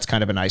 I think that's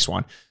kind of a nice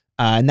one.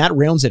 And that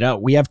rounds it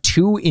out. We have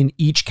 2 in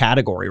each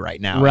category right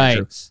now. Right.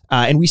 Andrew.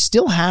 And we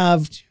still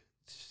have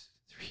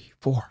 3,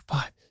 4,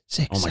 5,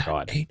 6, oh my 7,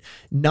 God. 8,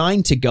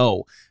 9 to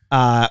go.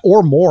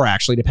 Or more,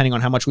 actually, depending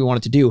on how much we want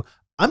it to do.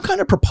 I'm kind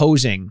of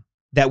proposing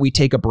that we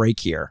take a break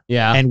here.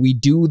 Yeah. And we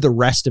do the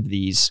rest of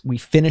these. We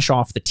finish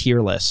off the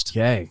tier list.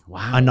 Okay.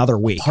 Wow. Another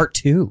week. Part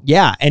 2.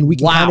 Yeah. And we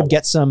can kind of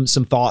get some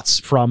thoughts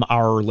from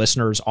our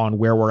listeners on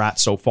where we're at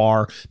so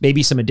far.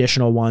 Maybe some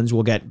additional ones.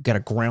 We'll get a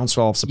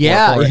groundswell of support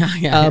for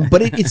it.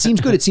 But it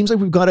seems good. It seems like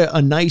we've got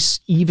a nice,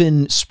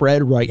 even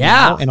spread right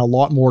now and a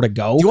lot more to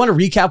go. Do you want to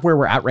recap where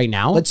we're at right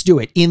now? Let's do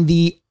it. In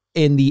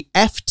the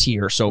F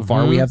tier so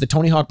far, we have the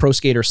Tony Hawk Pro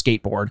Skater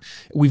skateboard.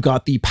 We've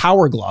got the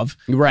Power Glove.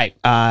 Right.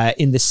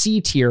 In the C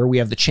tier, we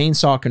have the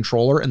Chainsaw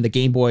controller and the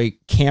Game Boy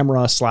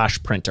camera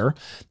 / printer.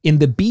 In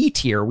the B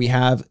tier, we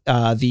have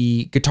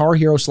the Guitar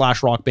Hero /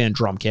 Rock Band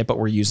drum kit, but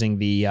we're using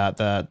the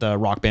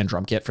Rock Band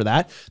drum kit for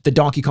that. The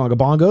Donkey Kong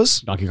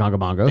bongos. Donkey Kong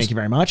bongos. Thank you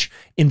very much.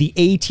 In the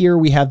A tier,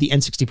 we have the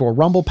N64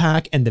 Rumble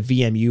Pack and the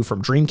VMU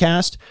from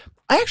Dreamcast.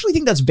 I actually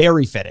think that's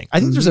very fitting. I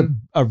think there's a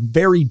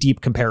very deep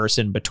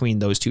comparison between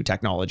those two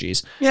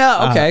technologies.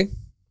 Yeah, okay.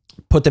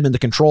 Put them in the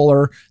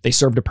controller. They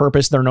served a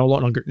purpose. They're no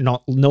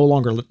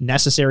longer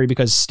necessary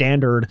because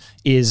standard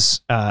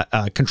is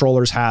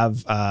controllers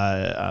have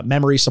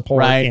memory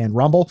support and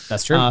rumble.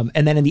 That's true.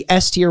 And then in the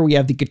S tier, we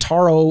have the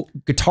Guitar /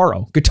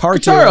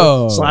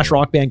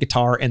 Rock Band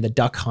guitar and the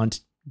Duck Hunt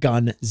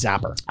gun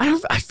zapper.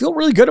 I feel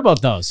really good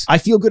about those. I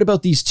feel good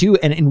about these too,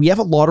 and we have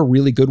a lot of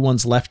really good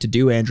ones left to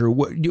do. Andrew,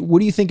 what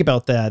do you think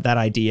about that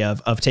idea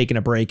of taking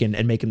a break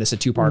and making this a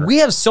 2-parter? We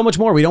have so much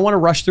more. We don't want to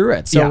rush through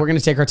it, so we're going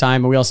to take our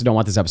time, and we also don't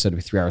want this episode to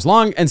be 3 hours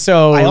long. And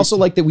so I also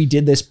like that we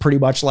did this pretty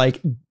much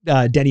like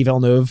Denis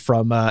Villeneuve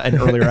from an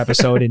earlier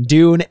episode in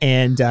Dune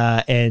and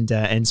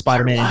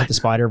Spider-Man Into the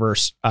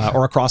Spider-Verse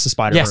or Across the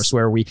Spider-Verse,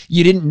 where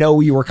you didn't know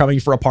you were coming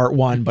for a part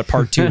 1, but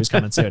part 2 is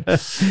coming soon.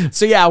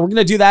 So yeah, we're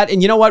gonna do that,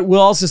 and you know what?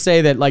 We'll also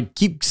say that like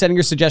keep sending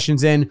your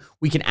suggestions in.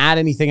 We can add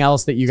anything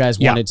else that you guys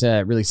wanted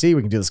to really see.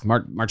 We can do this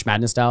March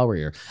Madness style where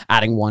you're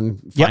adding one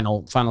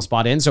final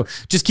spot in. So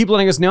just keep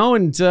letting us know,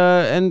 and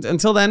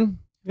until then,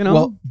 you know.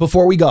 Well,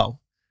 before we go,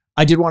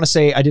 I did want to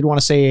say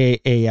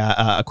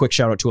a quick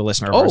shout out to a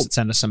listener of ours that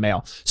sent us some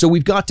mail. So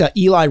we've got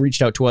Eli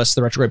reached out to us,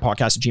 the retrograde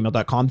podcast at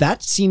gmail.com.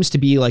 That seems to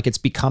be like it's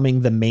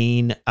becoming the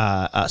main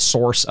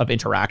source of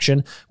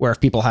interaction, where if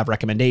people have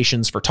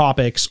recommendations for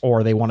topics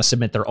or they want to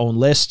submit their own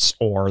lists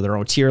or their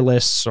own tier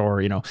lists,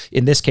 or, you know,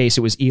 in this case,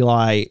 it was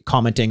Eli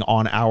commenting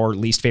on our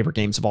least favorite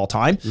games of all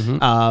time.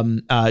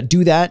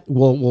 Do that.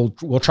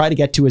 We'll try to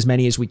get to as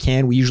many as we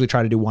can. We usually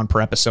try to do 1 per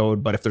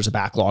episode, but if there's a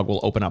backlog, we'll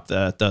open up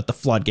the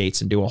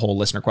floodgates and do a whole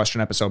listener question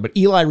episode. But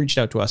Eli reached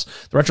out to us,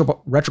 the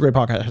retrograde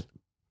podcast.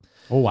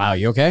 Oh wow,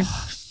 you okay?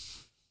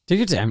 Take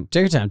your time.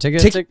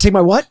 Take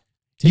my what?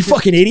 You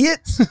fucking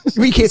idiot!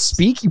 You can't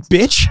speak, you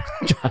bitch.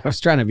 God, I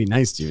was trying to be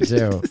nice to you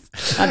too.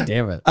 God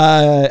damn it.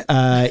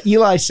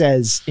 Eli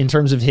says, in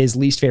terms of his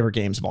least favorite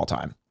games of all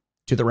time,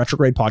 to the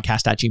retrograde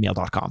podcast at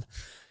gmail.com.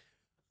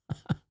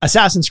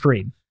 Assassin's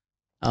Creed.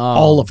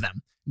 All of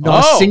them.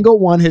 Not a single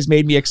one has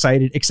made me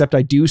excited, except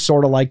I do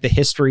sort of like the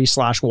history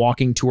 /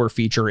 walking tour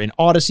feature in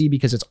Odyssey,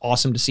 because it's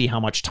awesome to see how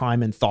much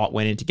time and thought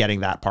went into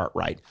getting that part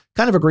right.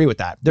 Kind of agree with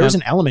that. There's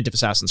an element of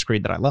Assassin's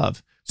Creed that I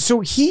love.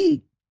 So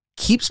he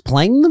keeps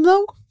playing them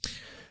though?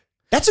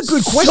 That's a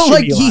good question. So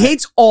like Eli. he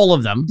hates all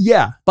of them.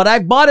 Yeah. But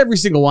I've bought every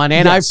single one,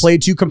 and I've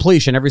played to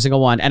completion every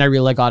single one, and I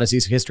really like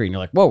Odyssey's history. And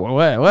you're like,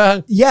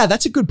 whoa. Yeah,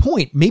 that's a good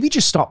point. Maybe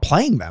just stop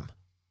playing them.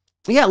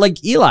 Yeah,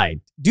 like Eli,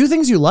 do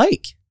things you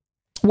like.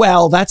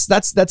 Well, that's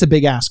a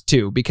big ask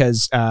too,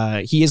 because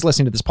he is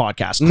listening to this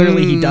podcast.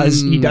 Clearly, he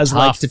does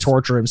like to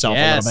torture himself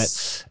a little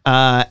bit.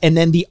 And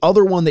then the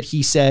other one that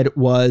he said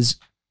was,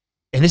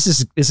 and this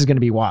is going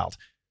to be wild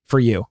for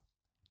you,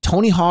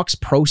 Tony Hawk's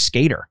Pro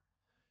Skater.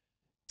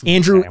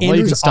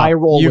 Andrew's eye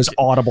roll was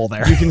audible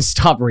there. You can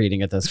stop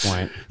reading at this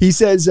point. He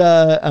says,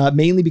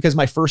 mainly because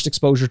my first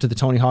exposure to the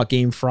Tony Hawk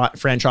game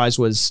franchise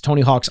was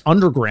Tony Hawk's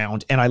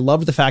Underground, and I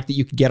loved the fact that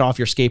you could get off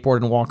your skateboard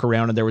and walk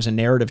around, and there was a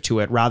narrative to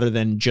it rather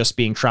than just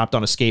being trapped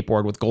on a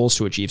skateboard with goals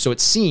to achieve. So it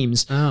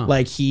seems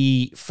like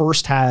he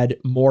first had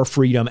more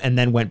freedom and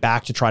then went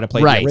back to try to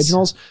play the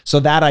originals. So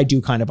that I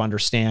do kind of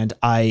understand.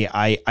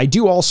 I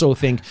do also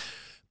think,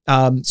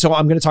 so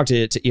I'm going to talk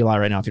to Eli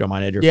right now, if you don't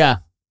mind, Andrew. Yeah.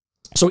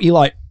 So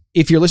Eli,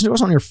 if you're listening to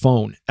us on your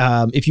phone,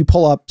 if you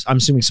pull up, I'm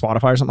assuming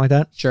Spotify or something like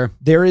that. Sure.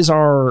 There is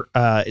our,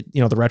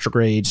 the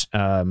Retrograde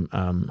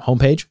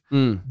homepage.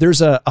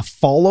 There's a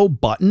follow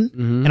button,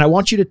 and I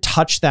want you to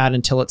touch that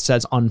until it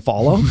says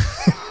unfollow.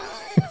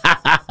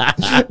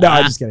 No,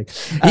 I'm just kidding.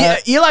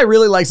 Eli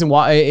really likes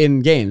in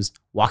games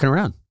walking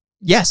around.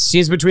 Yes.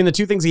 Seems between the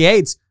two things he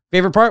hates.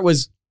 Favorite part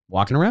was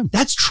walking around.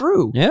 That's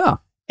true. Yeah.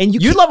 And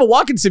you'd love a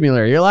walking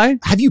simulator, Eli.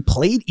 Have you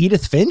played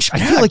Edith Finch? I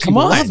feel like you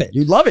love it.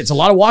 You'd love it. It's a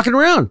lot of walking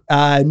around.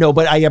 No,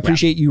 but I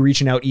appreciate you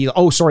reaching out.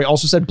 Oh, sorry.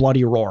 Also said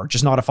Bloody Roar,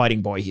 just not a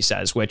fighting boy, he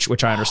says,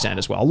 which I understand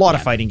as well. A lot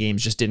of fighting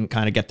games just didn't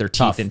kind of get their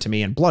teeth into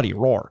me, and Bloody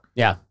Roar.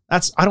 Yeah.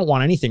 I don't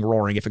want anything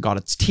roaring if it got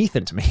its teeth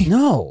into me.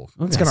 No.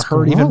 It's going to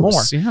hurt even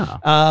more.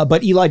 Yeah.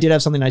 But Eli did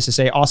have something nice to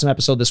say. Awesome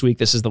episode this week.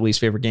 This is the least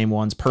favorite game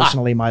ones.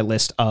 Personally, my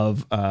list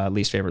of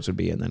least favorites would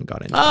be, and then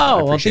got into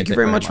well, thank you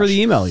very much for the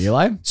email,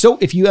 Eli. So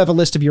if you have a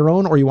list of your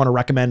own, or you want to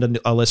recommend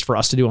a list for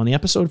us to do on the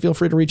episode, feel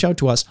free to reach out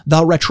to us.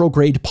 The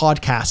Retrograde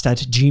Podcast at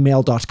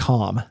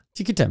gmail.com.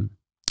 Take your time.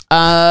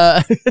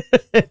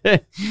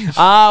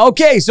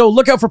 Okay, so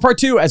look out for part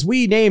 2 as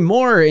we name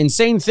more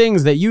insane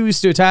things that you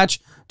used to attach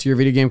to your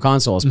video game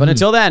consoles. But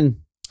until then,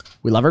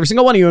 we love every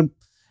single one of you,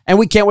 and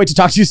we can't wait to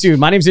talk to you soon.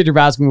 My name's Andrew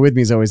Baskin. With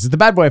me, as always, is the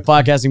bad boy of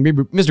podcasting,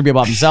 Mr.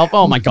 Bebop himself.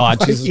 Oh my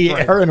God,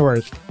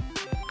 Aaronworth.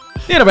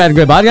 You had a bad and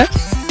good podcast.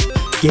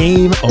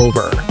 Game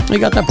over. You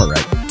got that part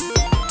right.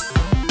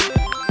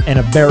 And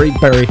a very,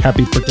 very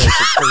happy birthday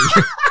for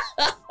you.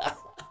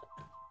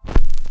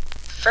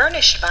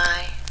 Furnished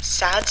by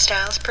Sad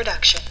Styles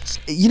Productions.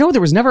 You know, there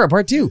was never a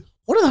part 2.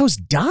 One of those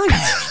died.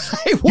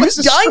 He was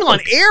dying on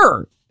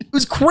air. It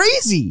was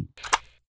crazy.